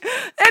horny.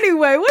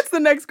 Anyway, what's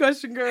the next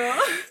question, girl?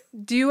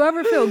 Do you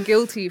ever feel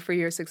guilty for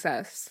your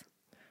success?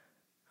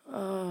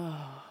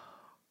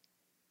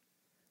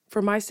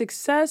 For my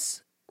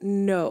success,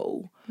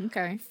 no.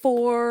 Okay.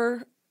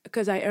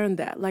 Because I earned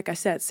that, like I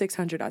said,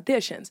 600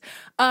 auditions.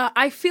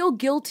 I feel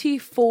guilty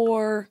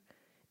for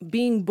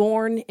being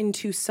born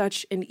into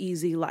such an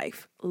easy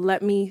life,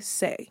 let me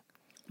say.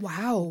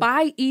 Wow.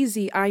 By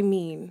easy, I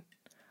mean,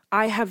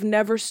 I have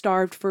never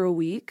starved for a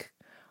week.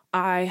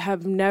 I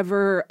have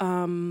never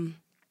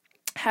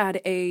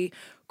had a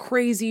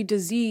crazy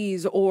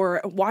disease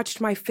or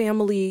watched my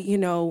family,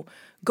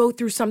 go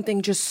through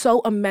something just so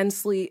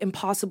immensely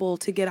impossible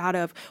to get out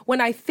of. When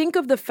I think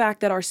of the fact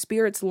that our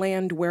spirits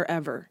land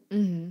wherever,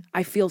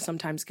 I feel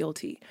sometimes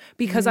guilty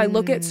because I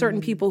look at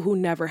certain people who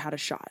never had a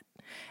shot.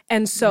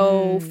 And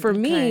so for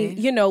me,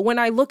 when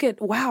I look at,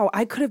 wow,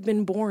 I could have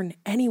been born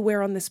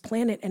anywhere on this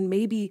planet and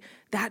maybe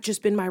that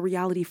just been my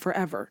reality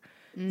forever.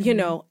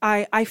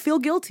 I feel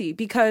guilty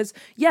because,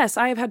 yes,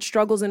 I have had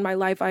struggles in my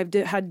life. I've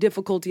had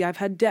difficulty. I've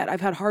had debt.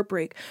 I've had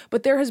heartbreak.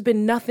 But there has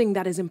been nothing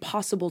that is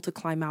impossible to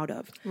climb out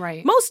of.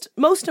 Right.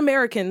 Most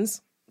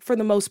Americans, for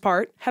the most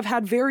part, have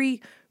had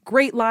very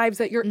great lives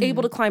that you're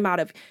able to climb out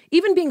of.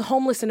 Even being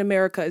homeless in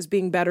America is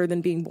being better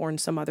than being born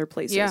some other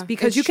places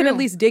because you can at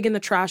least dig in the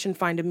trash and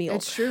find a meal.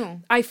 It's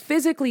true. I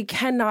physically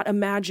cannot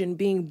imagine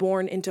being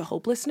born into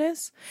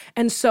hopelessness.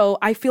 And so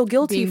I feel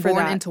guilty for that. Being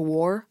born into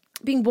war?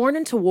 Being born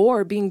into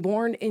war, being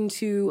born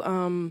into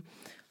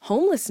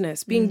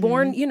homelessness, being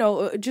born,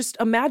 just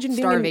imagine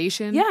being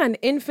starvation. An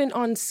infant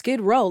on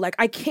Skid Row. Like,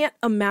 I can't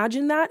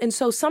imagine that. And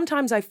so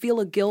sometimes I feel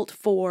a guilt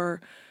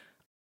for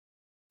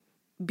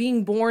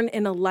being born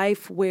in a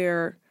life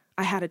where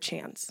I had a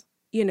chance.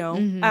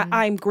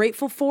 I'm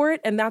grateful for it.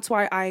 And that's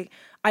why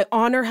I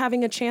honor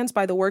having a chance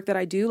by the work that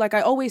I do. Like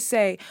I always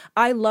say,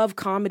 I love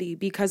comedy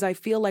because I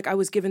feel like I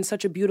was given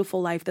such a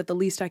beautiful life that the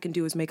least I can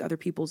do is make other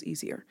people's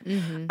easier.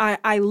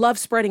 I love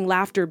spreading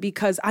laughter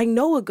because I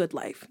know a good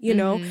life,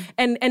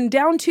 and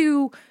down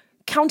to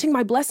counting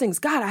my blessings.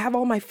 God, I have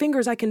all my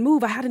fingers I can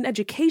move. I had an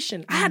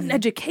education.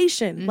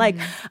 Like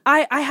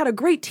I had a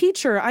great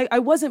teacher. I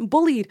wasn't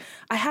bullied.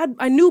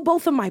 I knew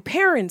both of my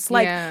parents.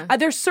 Like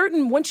there's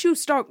certain, once you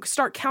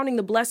start counting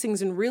the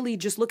blessings and really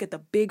just look at the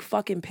big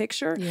fucking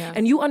picture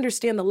and you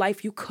understand the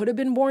life you could have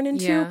been born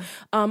into.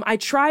 I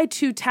try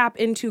to tap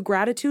into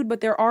gratitude, but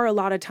there are a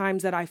lot of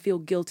times that I feel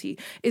guilty.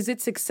 Is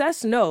it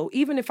success? No.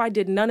 Even if I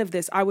did none of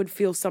this, I would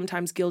feel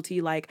sometimes guilty.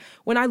 Like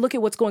when I look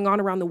at what's going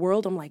on around the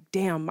world, I'm like,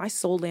 damn, my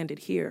soul landed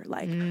here.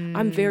 Like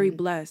I'm very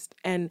blessed.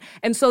 And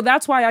so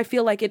that's why I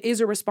feel like it is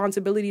a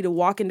responsibility to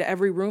walk into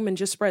every room and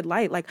just spread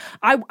light. Like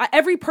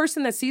every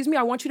person that sees me,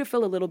 I want you to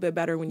feel a little bit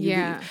better when you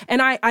leave.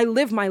 And I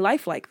live my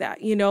life like that,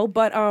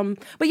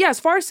 but yeah, as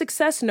far as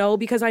success, no,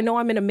 because I know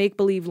I'm in a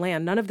make-believe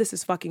land. None of this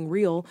is fucking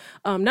real.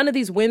 None of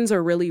these wins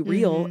are really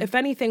real. If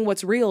anything,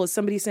 what's real is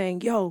somebody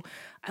saying, yo,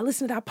 I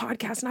listened to that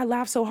podcast and I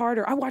laughed so hard,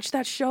 or I watched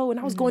that show and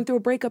I was going through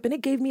a breakup and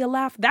it gave me a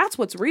laugh. That's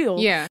what's real.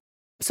 Yeah.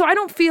 So I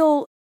don't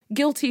feel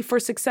guilty for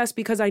success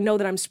because I know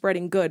that I'm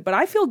spreading good, but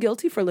I feel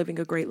guilty for living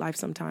a great life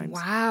sometimes.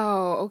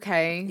 Wow.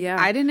 Okay. Yeah.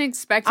 I didn't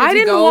expect I it to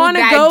didn't go want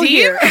to that go deep.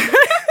 here.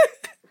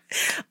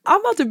 I'm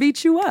about to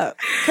beat you up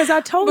because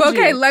I told you.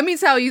 Okay, let me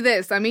tell you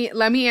this. Let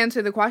me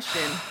answer the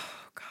question.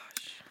 Oh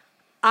gosh.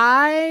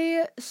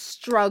 I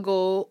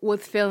struggle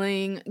with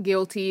feeling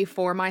guilty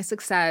for my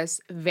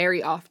success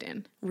very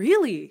often.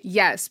 Really?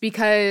 Yes,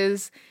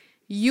 because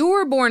you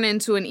were born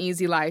into an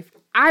easy life.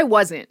 I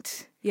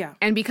wasn't. Yeah.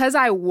 And because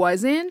I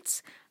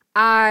wasn't,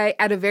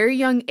 at a very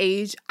young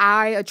age,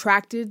 I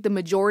attracted the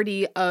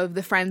majority of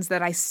the friends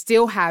that I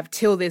still have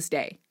till this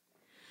day.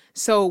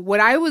 So what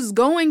I was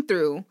going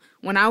through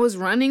when I was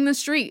running the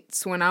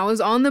streets, when I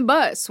was on the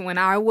bus, when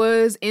I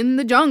was in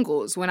the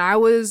jungles, when I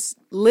was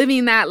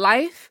living that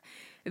life,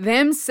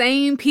 them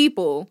same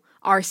people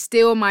are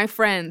still my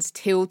friends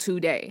till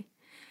today.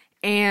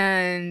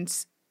 And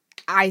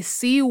I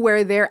see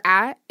where they're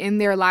at in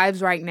their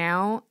lives right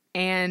now.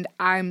 And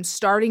I'm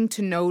starting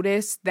to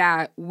notice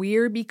that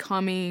we're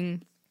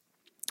becoming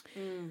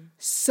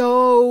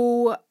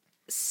so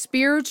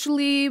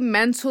spiritually,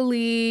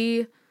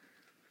 mentally,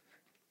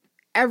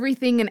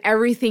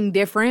 everything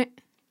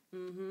different.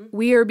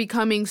 We are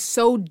becoming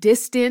so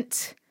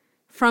distant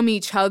from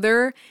each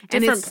other.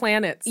 Different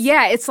planets.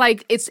 Yeah, it's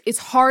like it's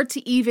hard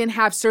to even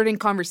have certain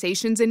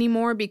conversations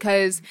anymore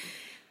because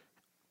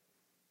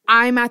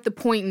I'm at the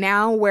point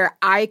now where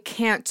I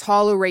can't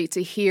tolerate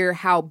to hear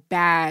how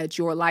bad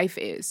your life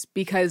is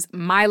because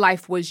my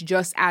life was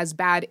just as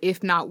bad,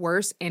 if not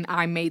worse, and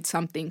I made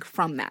something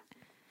from that.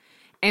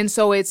 And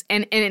so it's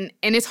and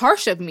it's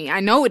harsh of me. I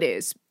know it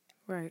is.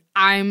 Right.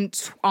 I'm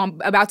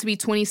about to be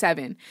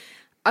 27.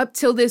 Up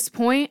till this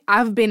point,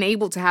 I've been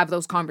able to have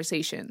those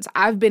conversations.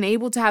 I've been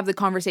able to have the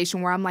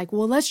conversation where I'm like,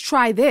 well, let's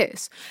try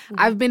this.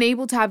 I've been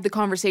able to have the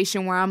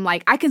conversation where I'm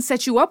like, I can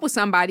set you up with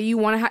somebody. You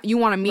want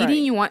a meeting? Right.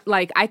 You want,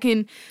 like, I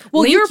can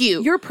link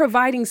you. You're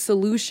providing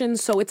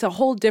solutions, so it's a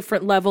whole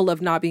different level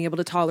of not being able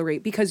to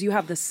tolerate because you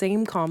have the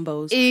same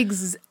combos.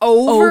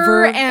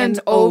 Over and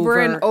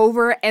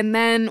over. And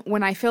then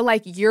when I feel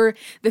like the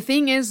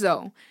thing is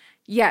though,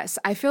 yes,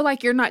 I feel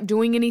like you're not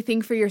doing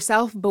anything for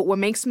yourself, but what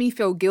makes me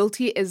feel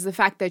guilty is the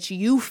fact that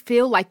you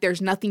feel like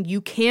there's nothing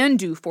you can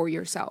do for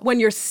yourself. When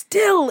you're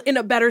still in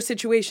a better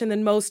situation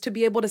than most to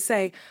be able to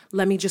say,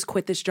 let me just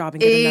quit this job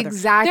and get another.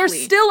 Exactly.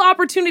 There's still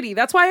opportunity.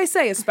 That's why I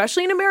say,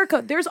 especially in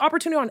America, there's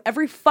opportunity on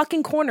every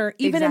fucking corner,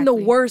 even in the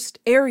worst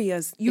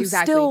areas. You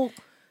still...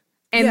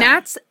 And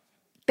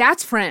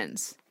that's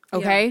friends,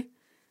 okay? Yeah.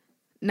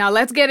 Now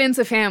let's get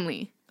into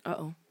family.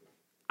 Uh-oh.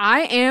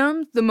 I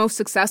am the most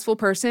successful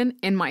person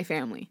in my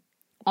family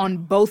on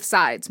both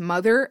sides,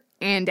 mother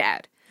and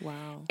dad.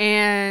 Wow.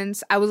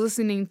 And I was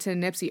listening to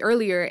Nipsey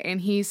earlier,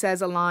 and he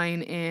says a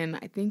line in,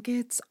 I think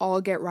it's All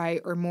Get Right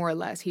or More or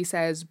Less. He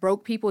says,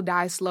 broke people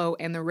die slow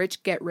and the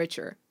rich get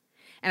richer.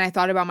 And I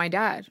thought about my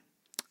dad,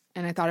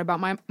 and I thought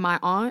about my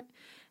aunt,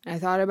 and I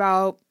thought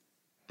about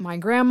my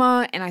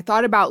grandma, and I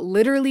thought about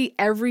literally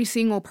every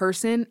single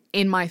person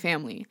in my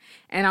family.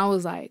 And I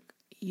was like,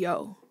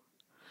 yo.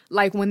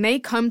 Like, when they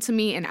come to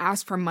me and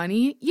ask for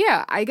money,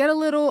 yeah, I get a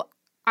little,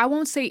 I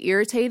won't say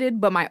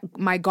irritated, but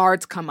my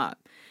guards come up.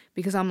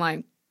 Because I'm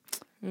like,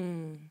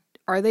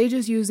 Are they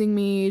just using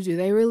me? Do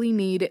they really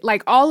need it?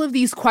 Like, all of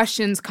these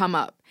questions come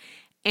up.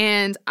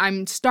 And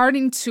I'm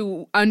starting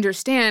to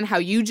understand how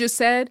you just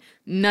said,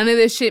 none of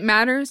this shit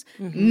matters.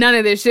 Mm-hmm. None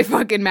of this shit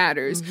fucking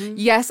matters. Mm-hmm.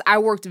 Yes, I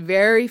worked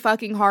very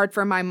fucking hard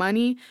for my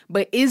money,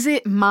 but is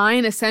it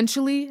mine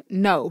essentially?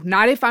 No,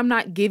 not if I'm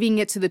not giving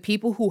it to the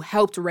people who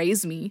helped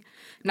raise me.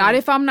 Not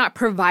if I'm not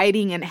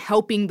providing and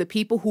helping the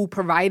people who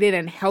provided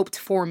and helped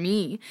for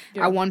me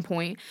at one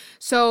point.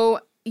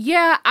 So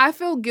yeah, I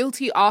feel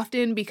guilty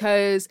often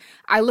because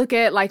I look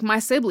at like my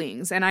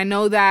siblings and I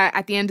know that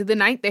at the end of the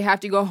night, they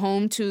have to go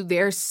home to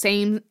their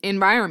same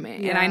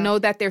environment. Yeah. And I know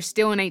that they're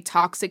still in a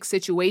toxic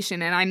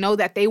situation and I know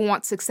that they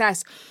want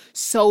success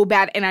so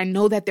bad and I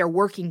know that they're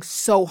working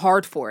so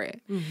hard for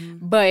it. Mm-hmm.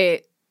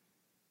 But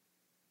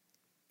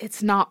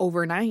it's not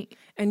overnight.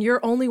 And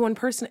you're only one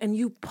person and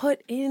you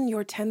put in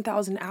your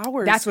 10,000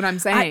 hours. That's what I'm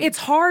saying. It's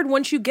hard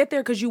once you get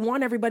there because you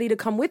want everybody to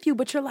come with you,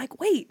 but you're like,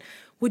 wait,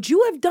 would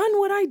you have done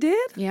what I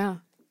did? Yeah.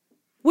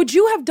 Would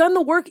you have done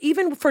the work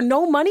even for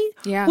no money?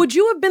 Yeah. Would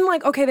you have been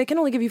like, okay, they can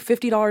only give you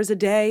 $50 a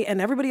day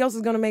and everybody else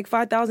is going to make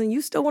 $5,000.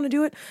 You still want to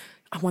do it?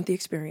 I want the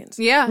experience.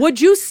 Yeah.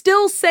 Would you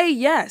still say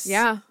yes?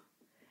 Yeah.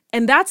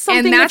 And that's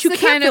something that you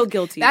can't feel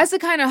guilty. That's the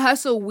kind of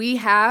hustle we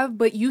have,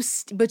 but you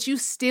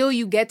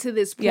get to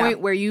this point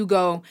where you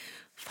go,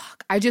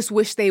 fuck, I just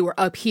wish they were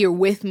up here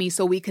with me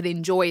so we could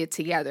enjoy it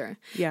together.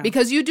 Yeah.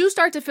 Because you do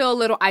start to feel a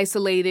little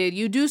isolated.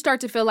 You do start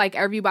to feel like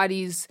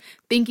everybody's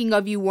thinking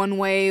of you one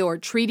way or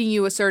treating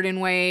you a certain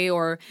way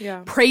or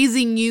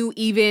praising you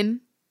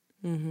even.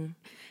 Mm-hmm.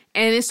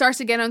 And it starts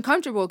to get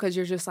uncomfortable because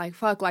you're just like,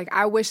 fuck, like,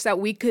 I wish that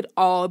we could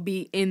all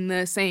be in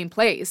the same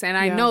place. And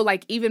I know,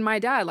 like, even my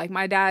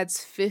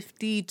dad's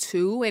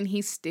 52 and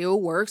he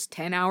still works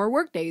 10-hour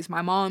work days.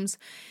 My mom's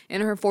in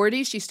her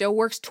 40s. She still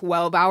works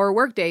 12-hour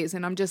work days.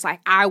 And I'm just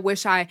like,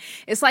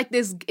 it's like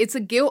this, it's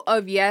a guilt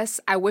of, yes,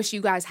 I wish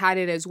you guys had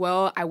it as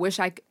well. I wish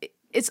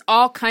it's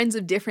all kinds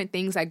of different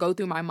things that go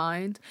through my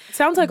mind.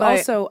 Sounds like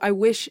also, I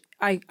wish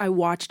I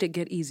watched it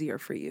get easier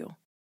for you.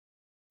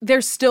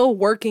 They're still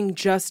working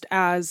just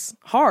as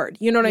hard.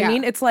 You know what I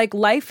mean? It's like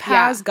life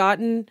has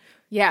gotten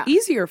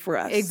easier for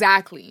us.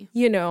 Exactly.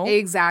 You know?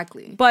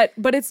 Exactly. But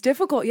it's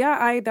difficult.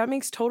 Yeah, that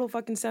makes total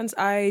fucking sense.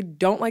 I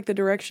don't like the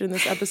direction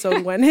this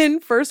episode went in.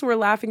 First, we're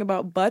laughing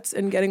about butts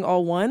and getting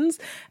all ones.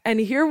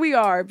 And here we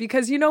are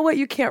because you know what?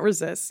 You can't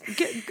resist.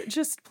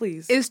 Just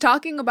please. Is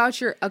talking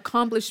about your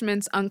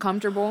accomplishments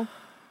uncomfortable?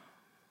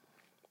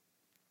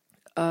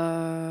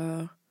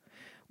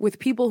 With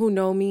people who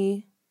know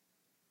me,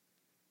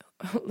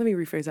 let me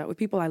rephrase that. With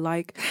people I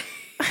like.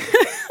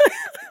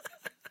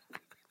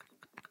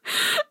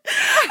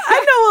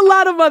 I know a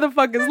lot of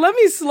motherfuckers. Let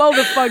me slow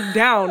the fuck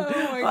down.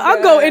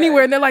 I'll go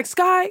anywhere and they're like,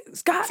 Sky.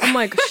 I'm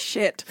like,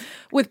 shit.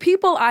 With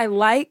people I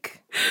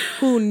like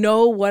who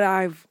know what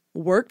I've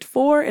worked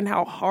for and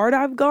how hard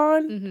I've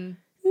gone,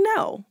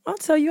 no. I'll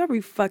tell you every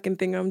fucking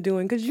thing I'm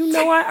doing because you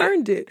know I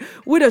earned it.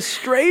 With a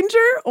stranger,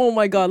 oh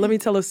my God, let me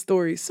tell a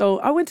story. So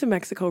I went to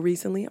Mexico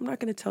recently. I'm not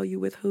going to tell you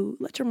with who.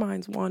 Let your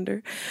minds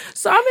wander.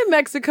 So I'm in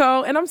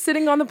Mexico and I'm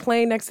sitting on the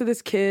plane next to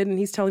this kid and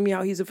he's telling me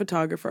how he's a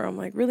photographer. I'm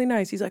like, really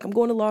nice. He's like, I'm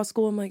going to law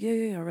school. I'm like,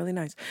 yeah, really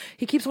nice.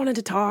 He keeps wanting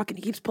to talk and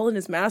he keeps pulling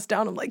his mask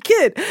down. I'm like,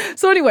 kid.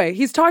 So anyway,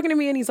 he's talking to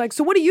me and he's like,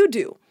 so what do you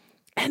do?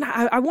 And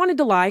I wanted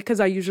to lie because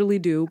I usually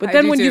do. But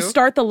then when you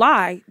start the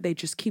lie, they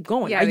just keep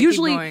going. Yeah,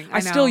 I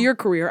steal your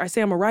career. I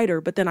say I'm a writer,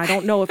 but then I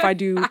don't know if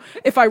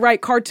if I write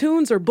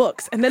cartoons or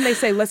books. And then they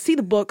say, let's see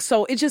the book.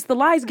 So it's just the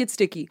lies get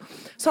sticky.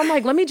 So I'm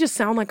like, let me just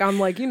sound like I'm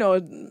like,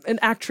 an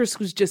actress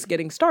who's just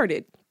getting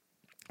started.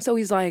 So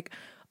he's like,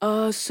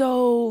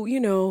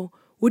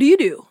 what do you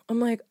do? I'm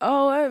like,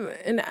 oh, I'm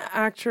an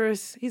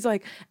actress. He's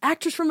like,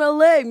 actress from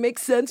LA.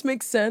 Makes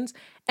sense.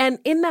 And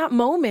in that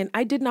moment,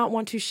 I did not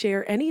want to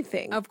share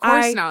anything. Of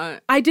course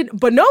not. I did,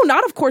 but no,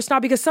 not of course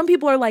not, because some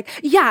people are like,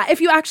 yeah,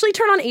 if you actually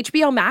turn on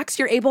HBO Max,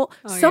 you're able.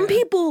 Some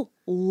people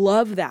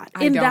love that.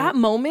 In that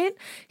moment,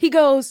 he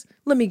goes,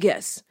 let me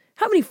guess.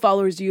 How many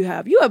followers do you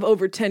have? You have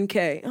over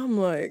 10K. I'm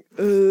like,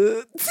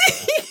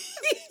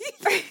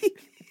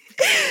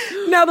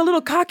 Now the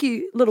little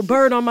cocky little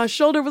bird on my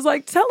shoulder was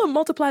like, tell him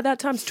multiply that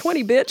times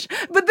 20, bitch.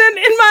 But then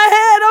in my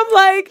head, I'm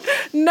like,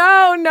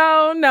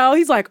 no.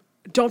 He's like,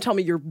 don't tell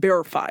me you're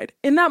verified.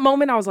 In that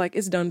moment, I was like,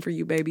 it's done for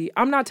you, baby.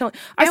 I'm not telling.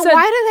 Why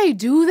do they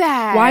do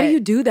that? Why do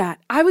you do that?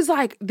 I was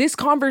like, this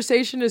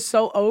conversation is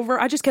so over.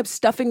 I just kept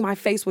stuffing my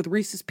face with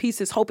Reese's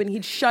Pieces, hoping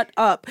he'd shut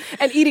up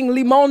and eating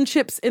limon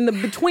chips in the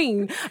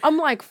between. I'm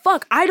like,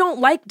 fuck, I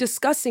don't like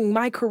discussing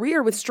my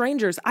career with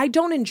strangers. I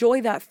don't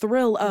enjoy that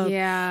thrill of,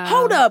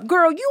 hold up,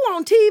 girl, you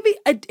on TV?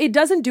 It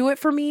doesn't do it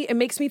for me. It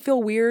makes me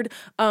feel weird.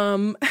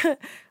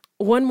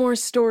 One more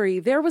story.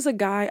 There was a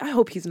guy, I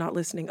hope he's not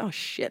listening. Oh,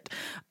 shit.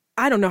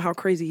 I don't know how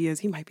crazy he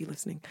is. He might be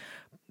listening.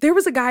 There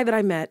was a guy that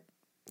I met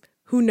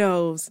who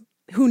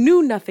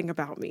knew nothing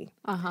about me.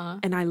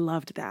 And I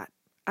loved that.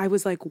 I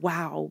was like,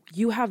 wow,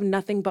 you have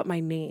nothing but my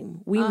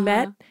name. We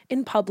met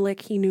in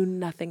public. He knew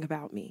nothing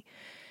about me.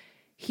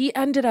 He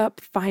ended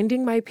up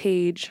finding my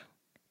page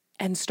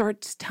and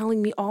starts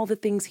telling me all the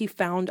things he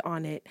found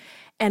on it.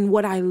 And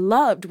what I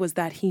loved was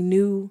that he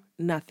knew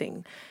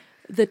nothing.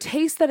 The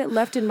taste that it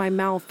left in my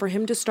mouth for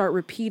him to start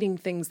repeating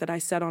things that I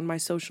said on my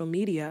social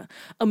media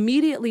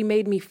immediately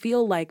made me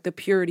feel like the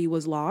purity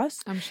was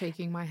lost. I'm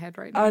shaking my head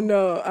right now. I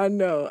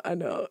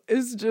know.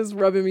 It's just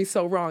rubbing me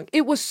so wrong.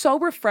 It was so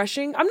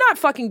refreshing. I'm not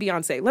fucking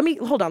Beyonce. Let me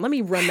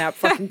run that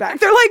fucking back.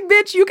 They're like,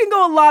 bitch, you can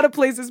go a lot of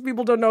places.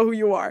 People don't know who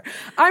you are.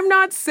 I'm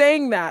not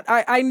saying that.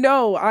 I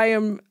know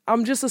I'm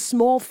just a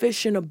small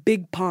fish in a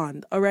big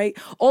pond, all right?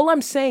 All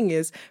I'm saying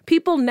is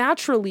people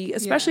naturally,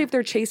 especially if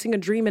they're chasing a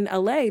dream in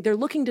LA, they're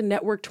looking to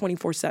network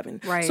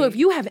 24/7. Right. So if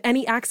you have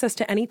any access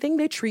to anything,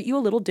 they treat you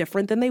a little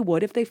different than they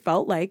would if they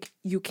felt like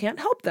you can't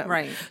help them.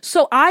 Right.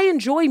 So I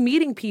enjoy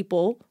meeting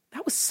people.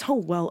 That was so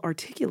well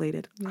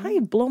articulated. I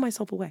blow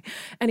myself away.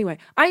 Anyway,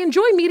 I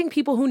enjoy meeting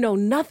people who know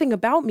nothing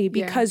about me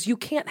because you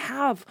can't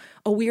have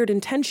a weird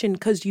intention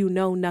because you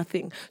know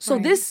nothing. So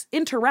this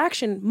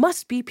interaction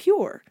must be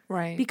pure.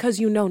 Right.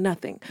 Because you know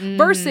nothing.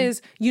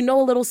 Versus you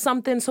know a little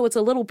something, so it's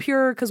a little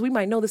pure because we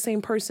might know the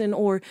same person,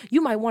 or you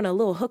might want a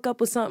little hook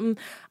up with something.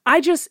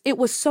 It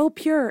was so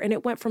pure, and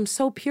it went from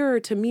so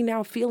pure to me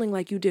now feeling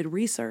like you did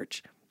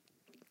research.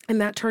 And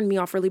that turned me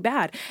off really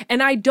bad.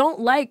 And I don't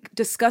like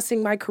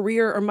discussing my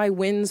career or my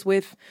wins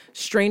with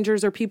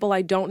strangers or people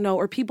I don't know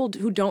or people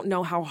who don't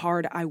know how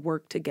hard I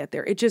work to get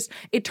there.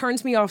 It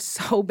turns me off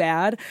so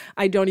bad,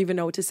 I don't even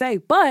know what to say.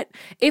 But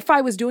if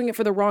I was doing it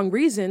for the wrong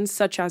reasons,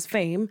 such as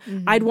fame,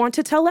 I'd want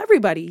to tell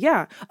everybody,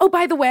 oh,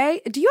 by the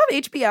way, do you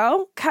have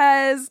HBO?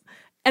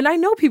 And I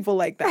know people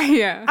like that.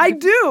 Yeah. I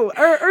do.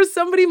 Or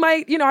somebody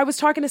might, I was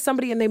talking to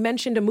somebody and they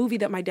mentioned a movie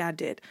that my dad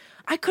did.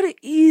 I could have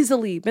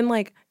easily been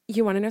like,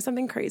 you want to know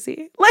something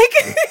crazy?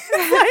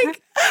 I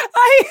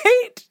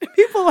hate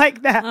people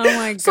like that. Oh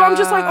my God. So I'm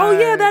just like, oh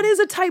yeah, that is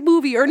a type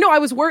movie. Or no, I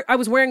was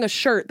wearing a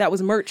shirt that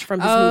was merch from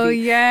this movie. Oh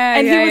yeah.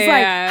 And he was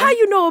like, how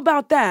you know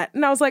about that?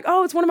 And I was like,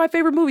 oh, it's one of my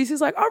favorite movies. He's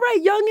like, all right,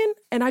 youngin'.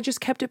 And I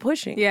just kept it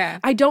pushing. Yeah.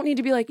 I don't need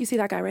to be like, you see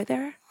that guy right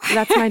there?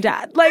 That's my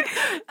dad.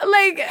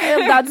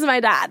 That's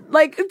my dad.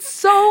 It's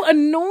so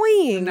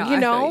annoying, No, you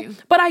know? I feel you.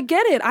 But I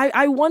get it.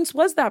 I once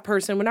was that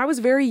person when I was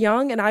very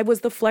young and I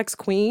was the flex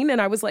queen and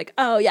I was like,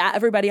 oh yeah,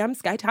 everybody, I'm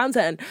Sky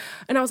Townsend.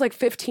 And I was like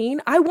 15.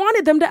 I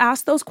wanted them to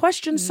ask those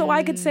questions so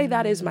I could say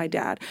that is my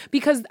dad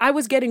because I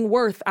was getting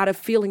worth out of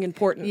feeling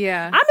important.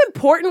 Yeah. I'm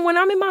important when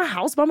I'm in my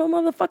house by my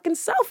motherfucking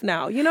self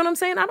now. You know what I'm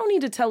saying? I don't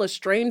need to tell a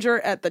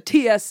stranger at the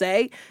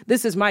TSA,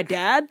 this is my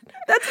dad.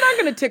 That's not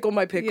going to tickle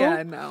my pickle.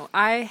 Yeah, no.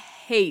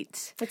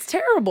 It's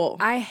terrible.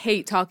 I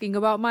hate talking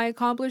about my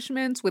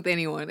accomplishments with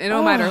anyone. It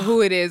don't matter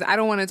who it is. I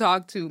don't want to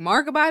talk to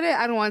Mark about it.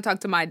 I don't want to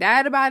talk to my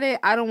dad about it.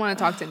 I don't want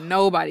to talk to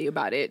nobody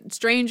about it.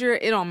 Stranger,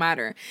 it don't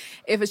matter.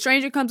 If a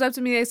stranger comes up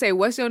to me, they say,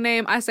 what's your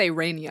name? I say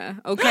Rainia,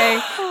 okay?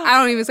 I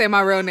don't even say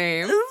my real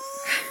name.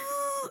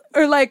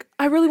 Or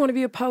I really want to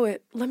be a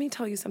poet. Let me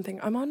tell you something.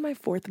 I'm on my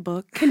 4th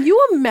book. Can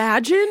you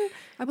imagine?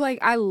 I'd be like,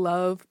 I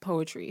love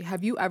poetry.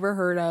 Have you ever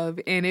heard of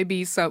And It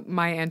Be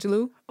Maya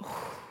Angelou?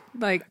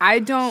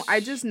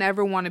 I just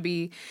never want to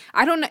be,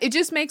 I don't know. It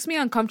just makes me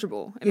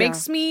uncomfortable. It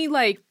makes me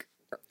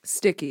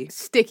sticky,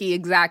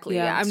 exactly.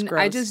 Yeah,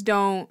 I just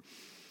don't.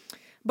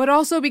 But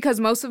also because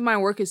most of my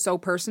work is so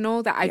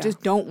personal that I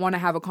just don't want to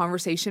have a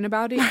conversation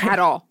about it at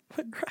all.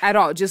 At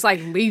all. Just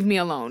leave me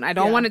alone. I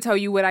don't want to tell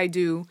you what I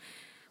do.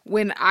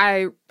 When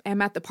I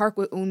am at the park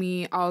with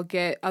Umi, I'll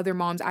get other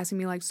moms asking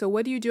me so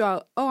what do you do?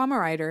 I'm a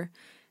writer.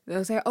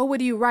 They'll say, oh, what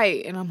do you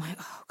write? And I'm like,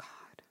 oh God.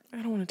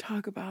 I don't want to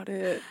talk about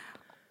it.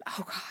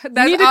 Oh God.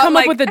 You need to come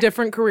up with a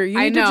different career. You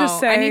need to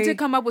just say. I need to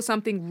come up with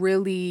something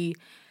really.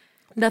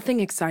 Nothing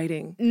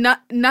exciting.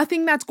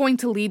 Nothing that's going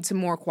to lead to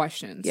more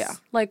questions. Yeah.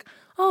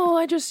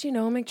 I just,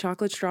 make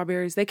chocolate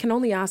strawberries. They can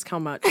only ask how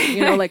much.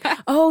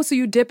 Oh, so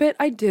you dip it?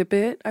 I dip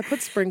it. I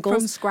put sprinkles.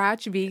 From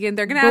scratch, vegan.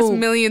 They're going to ask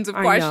millions of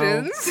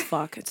questions. Know.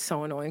 Fuck, it's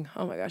so annoying.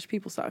 Oh my gosh,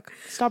 people suck.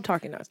 Stop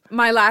talking to us.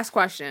 My last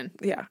question.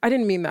 Yeah, I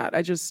didn't mean that.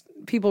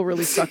 People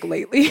really suck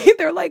lately.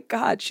 They're like,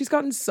 God, she's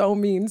gotten so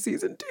mean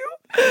season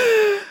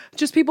 2.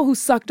 Just people who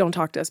suck don't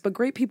talk to us. But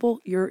great people,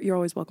 you're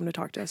always welcome to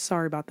talk to us.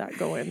 Sorry about that.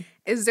 Go in.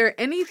 Is there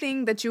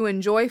anything that you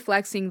enjoy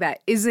flexing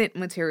that isn't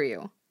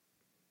material?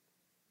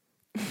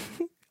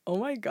 Oh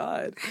my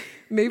God.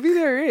 Maybe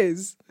there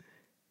is.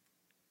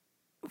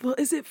 Well,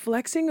 is it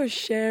flexing or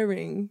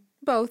sharing?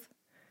 Both.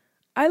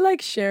 I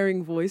like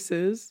sharing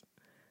voices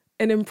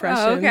and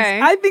impressions. Oh,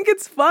 okay. I think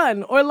it's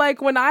fun. Or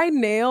when I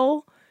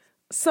nail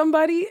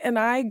somebody and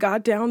I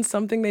got down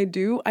something they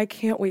do, I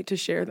can't wait to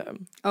share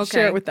them. Okay.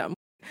 Share it with them.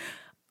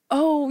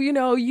 Oh,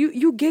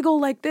 you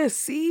giggle like this,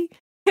 see?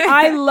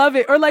 I love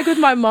it. Or with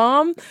my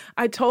mom,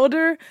 I told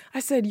her, I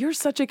said, you're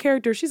such a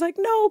character. She's like,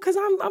 no, because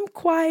I'm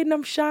quiet and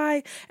I'm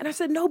shy. And I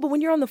said, no, but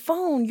when you're on the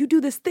phone, you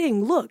do this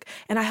thing. Look.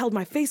 And I held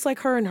my face like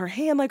her and her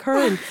hand like her.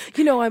 And,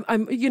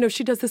 I'm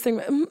she does this thing.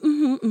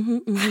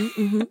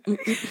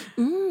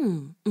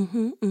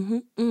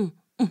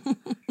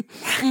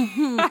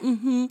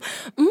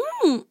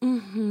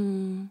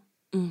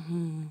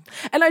 And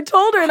I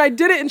told her and I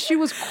did it and she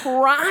was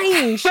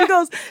crying. She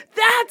goes,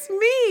 that's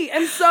me.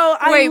 And so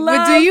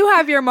but do you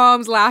have your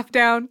mom's laugh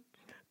down?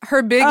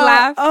 Her big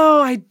laugh?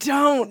 Oh, I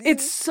don't.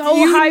 It's so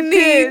you high pitched.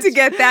 You need to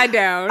get that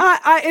down.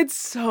 It's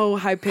so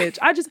high pitched.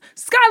 Skylar,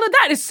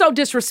 that is so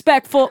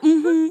disrespectful.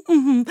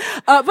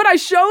 But I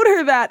showed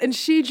her that and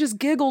she just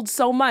giggled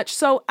so much.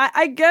 So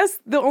I guess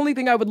the only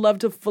thing I would love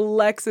to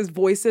flex is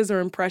voices or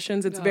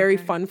impressions. It's very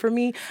fun for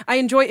me. I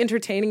enjoy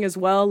entertaining as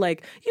well.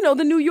 Like,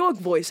 the New York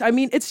voice. I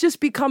mean, it's just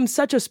become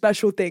such a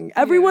special thing.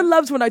 Everyone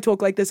loves when I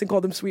talk like this and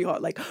call them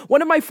sweetheart. Like,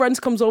 one of my friends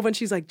comes over and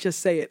she's like, just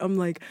say it. I'm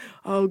like,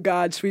 oh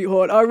God,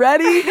 sweetheart,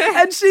 already?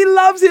 And she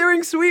loves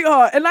hearing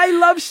sweetheart. And I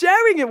love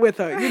sharing it with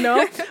her,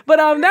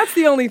 But that's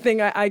the only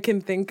thing I can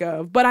think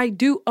of. But I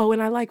do,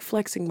 and I like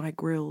flexing my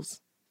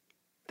grills.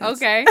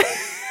 Okay.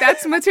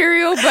 That's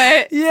material,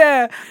 but...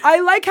 Yeah. I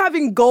like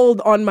having gold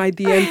on my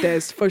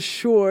dientes, for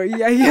sure.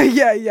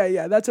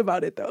 Yeah. That's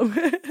about it, though.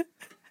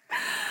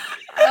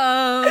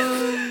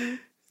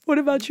 What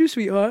about you,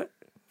 sweetheart?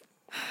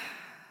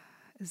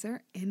 Is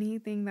there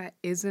anything that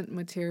isn't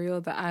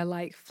material that I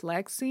like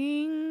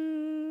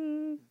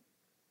flexing?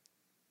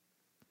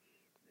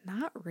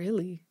 Not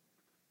really.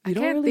 You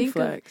don't really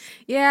flex.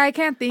 Yeah, I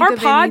can't think of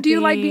anything. Our pod, do you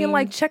like being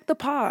like, check the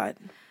pod?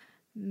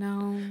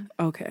 No.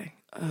 Okay.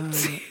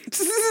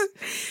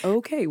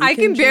 Okay. I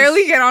can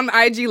barely get on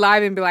IG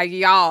Live and be like,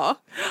 y'all.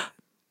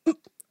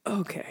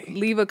 Okay.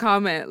 Leave a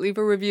comment. Leave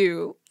a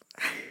review.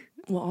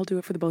 Well, I'll do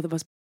it for the both of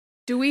us.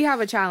 Do we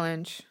have a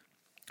challenge?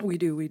 We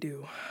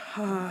do.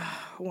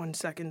 1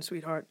 second,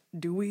 sweetheart.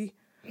 Do we?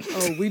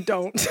 Oh, we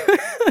don't.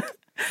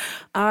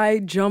 I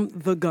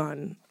jumped the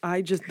gun.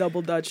 I just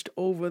double dutched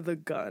over the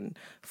gun.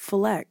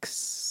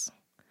 Flex.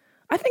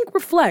 I think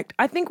reflect.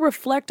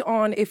 Reflect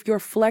on if you're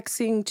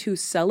flexing to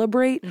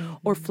celebrate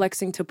or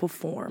flexing to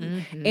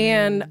perform.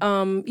 And,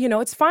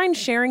 it's fine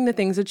sharing the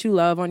things that you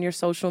love on your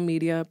social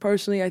media.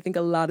 Personally, I think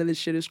a lot of this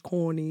shit is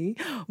corny.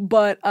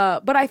 But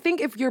I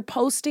think if you're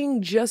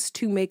posting just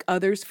to make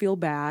others feel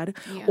bad,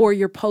 or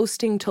you're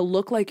posting to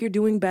look like you're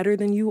doing better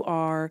than you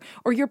are,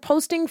 or you're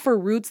posting for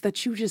roots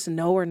that you just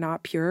know are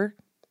not pure,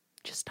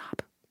 just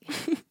stop.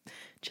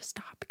 Just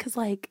stop. Because,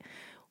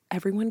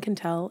 everyone can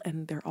tell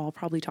and they're all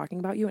probably talking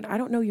about you. And I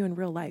don't know you in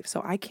real life.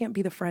 So I can't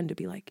be the friend to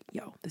be like,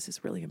 yo, this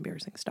is really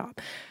embarrassing. Stop.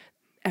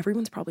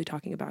 Everyone's probably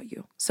talking about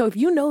you. So if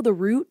you know the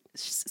root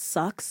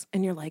sucks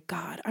and you're like,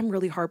 God, I'm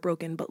really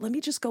heartbroken, but let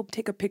me just go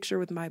take a picture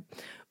with my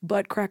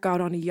butt crack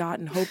out on a yacht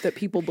and hope that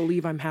people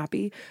believe I'm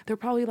happy. They're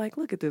probably like,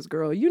 look at this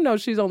girl.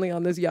 She's only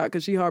on this yacht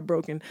because she's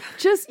heartbroken.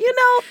 Just,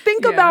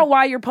 think about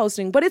why you're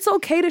posting. But it's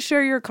okay to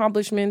share your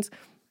accomplishments.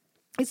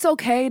 It's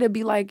okay to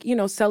be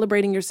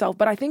celebrating yourself.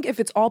 But I think if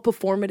it's all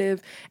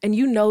performative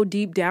and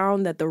deep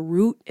down that the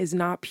root is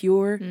not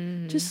pure,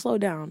 just slow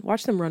down.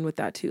 Watch them run with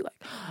that too.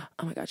 Like,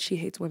 oh my God, she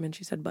hates women.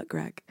 She said butt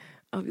crack.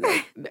 I'll be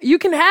like, you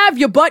can have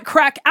your butt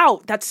crack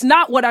out. That's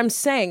not what I'm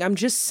saying. I'm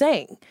just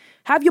saying,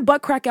 have your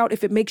butt crack out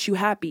if it makes you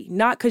happy.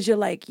 Not because you're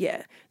like,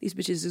 yeah, these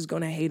bitches is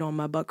going to hate on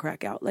my butt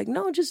crack out. Like,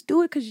 no, just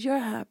do it because you're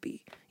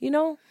happy.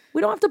 We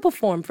don't have to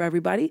perform for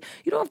everybody.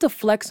 You don't have to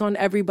flex on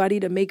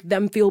everybody to make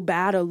them feel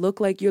bad or look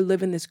like you're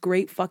living this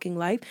great fucking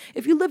life.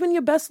 If you live in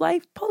your best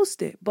life,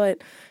 post it.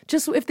 But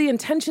just if the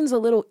intention's a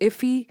little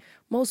iffy,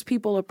 most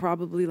people are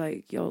probably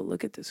like, yo,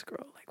 look at this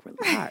girl. Like,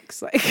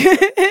 relax.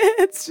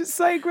 It's just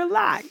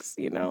relax,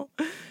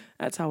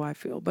 That's how I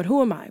feel. But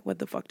who am I? What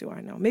the fuck do I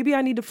know? Maybe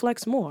I need to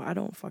flex more. I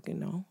don't fucking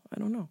know. I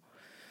don't know.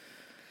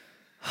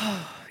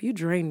 You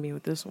drained me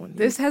with this one.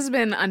 This has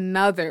been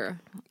another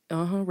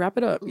wrap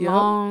it up.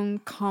 Long,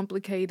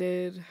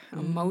 complicated,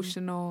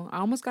 emotional. I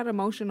almost got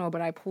emotional,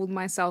 but I pulled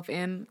myself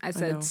in. I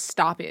said,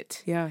 stop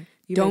it. Yeah.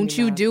 Don't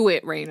you do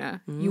it, Raina.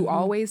 You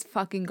always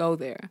fucking go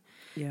there.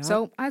 Yeah.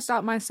 So I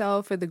stopped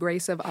myself for the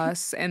grace of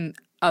us and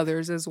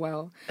others as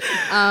well.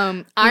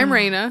 I'm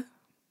Raina.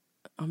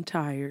 I'm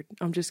tired.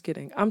 I'm just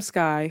kidding. I'm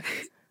Sky.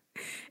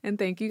 And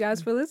thank you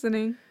guys for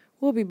listening.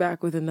 We'll be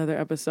back with another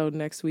episode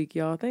next week,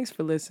 y'all. Thanks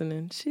for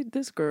listening.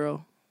 This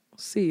girl.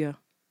 See ya.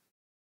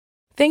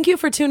 Thank you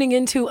for tuning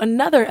in to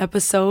another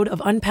episode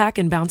of Unpack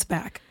and Bounce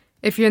Back.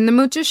 If you're in the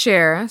mood to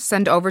share,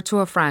 send over to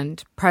a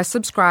friend. Press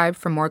subscribe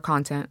for more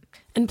content.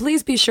 And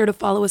please be sure to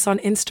follow us on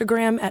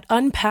Instagram at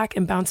Unpack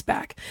and Bounce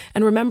Back.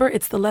 And remember,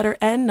 it's the letter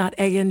N, not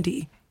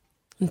A-N-D.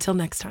 Until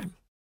next time.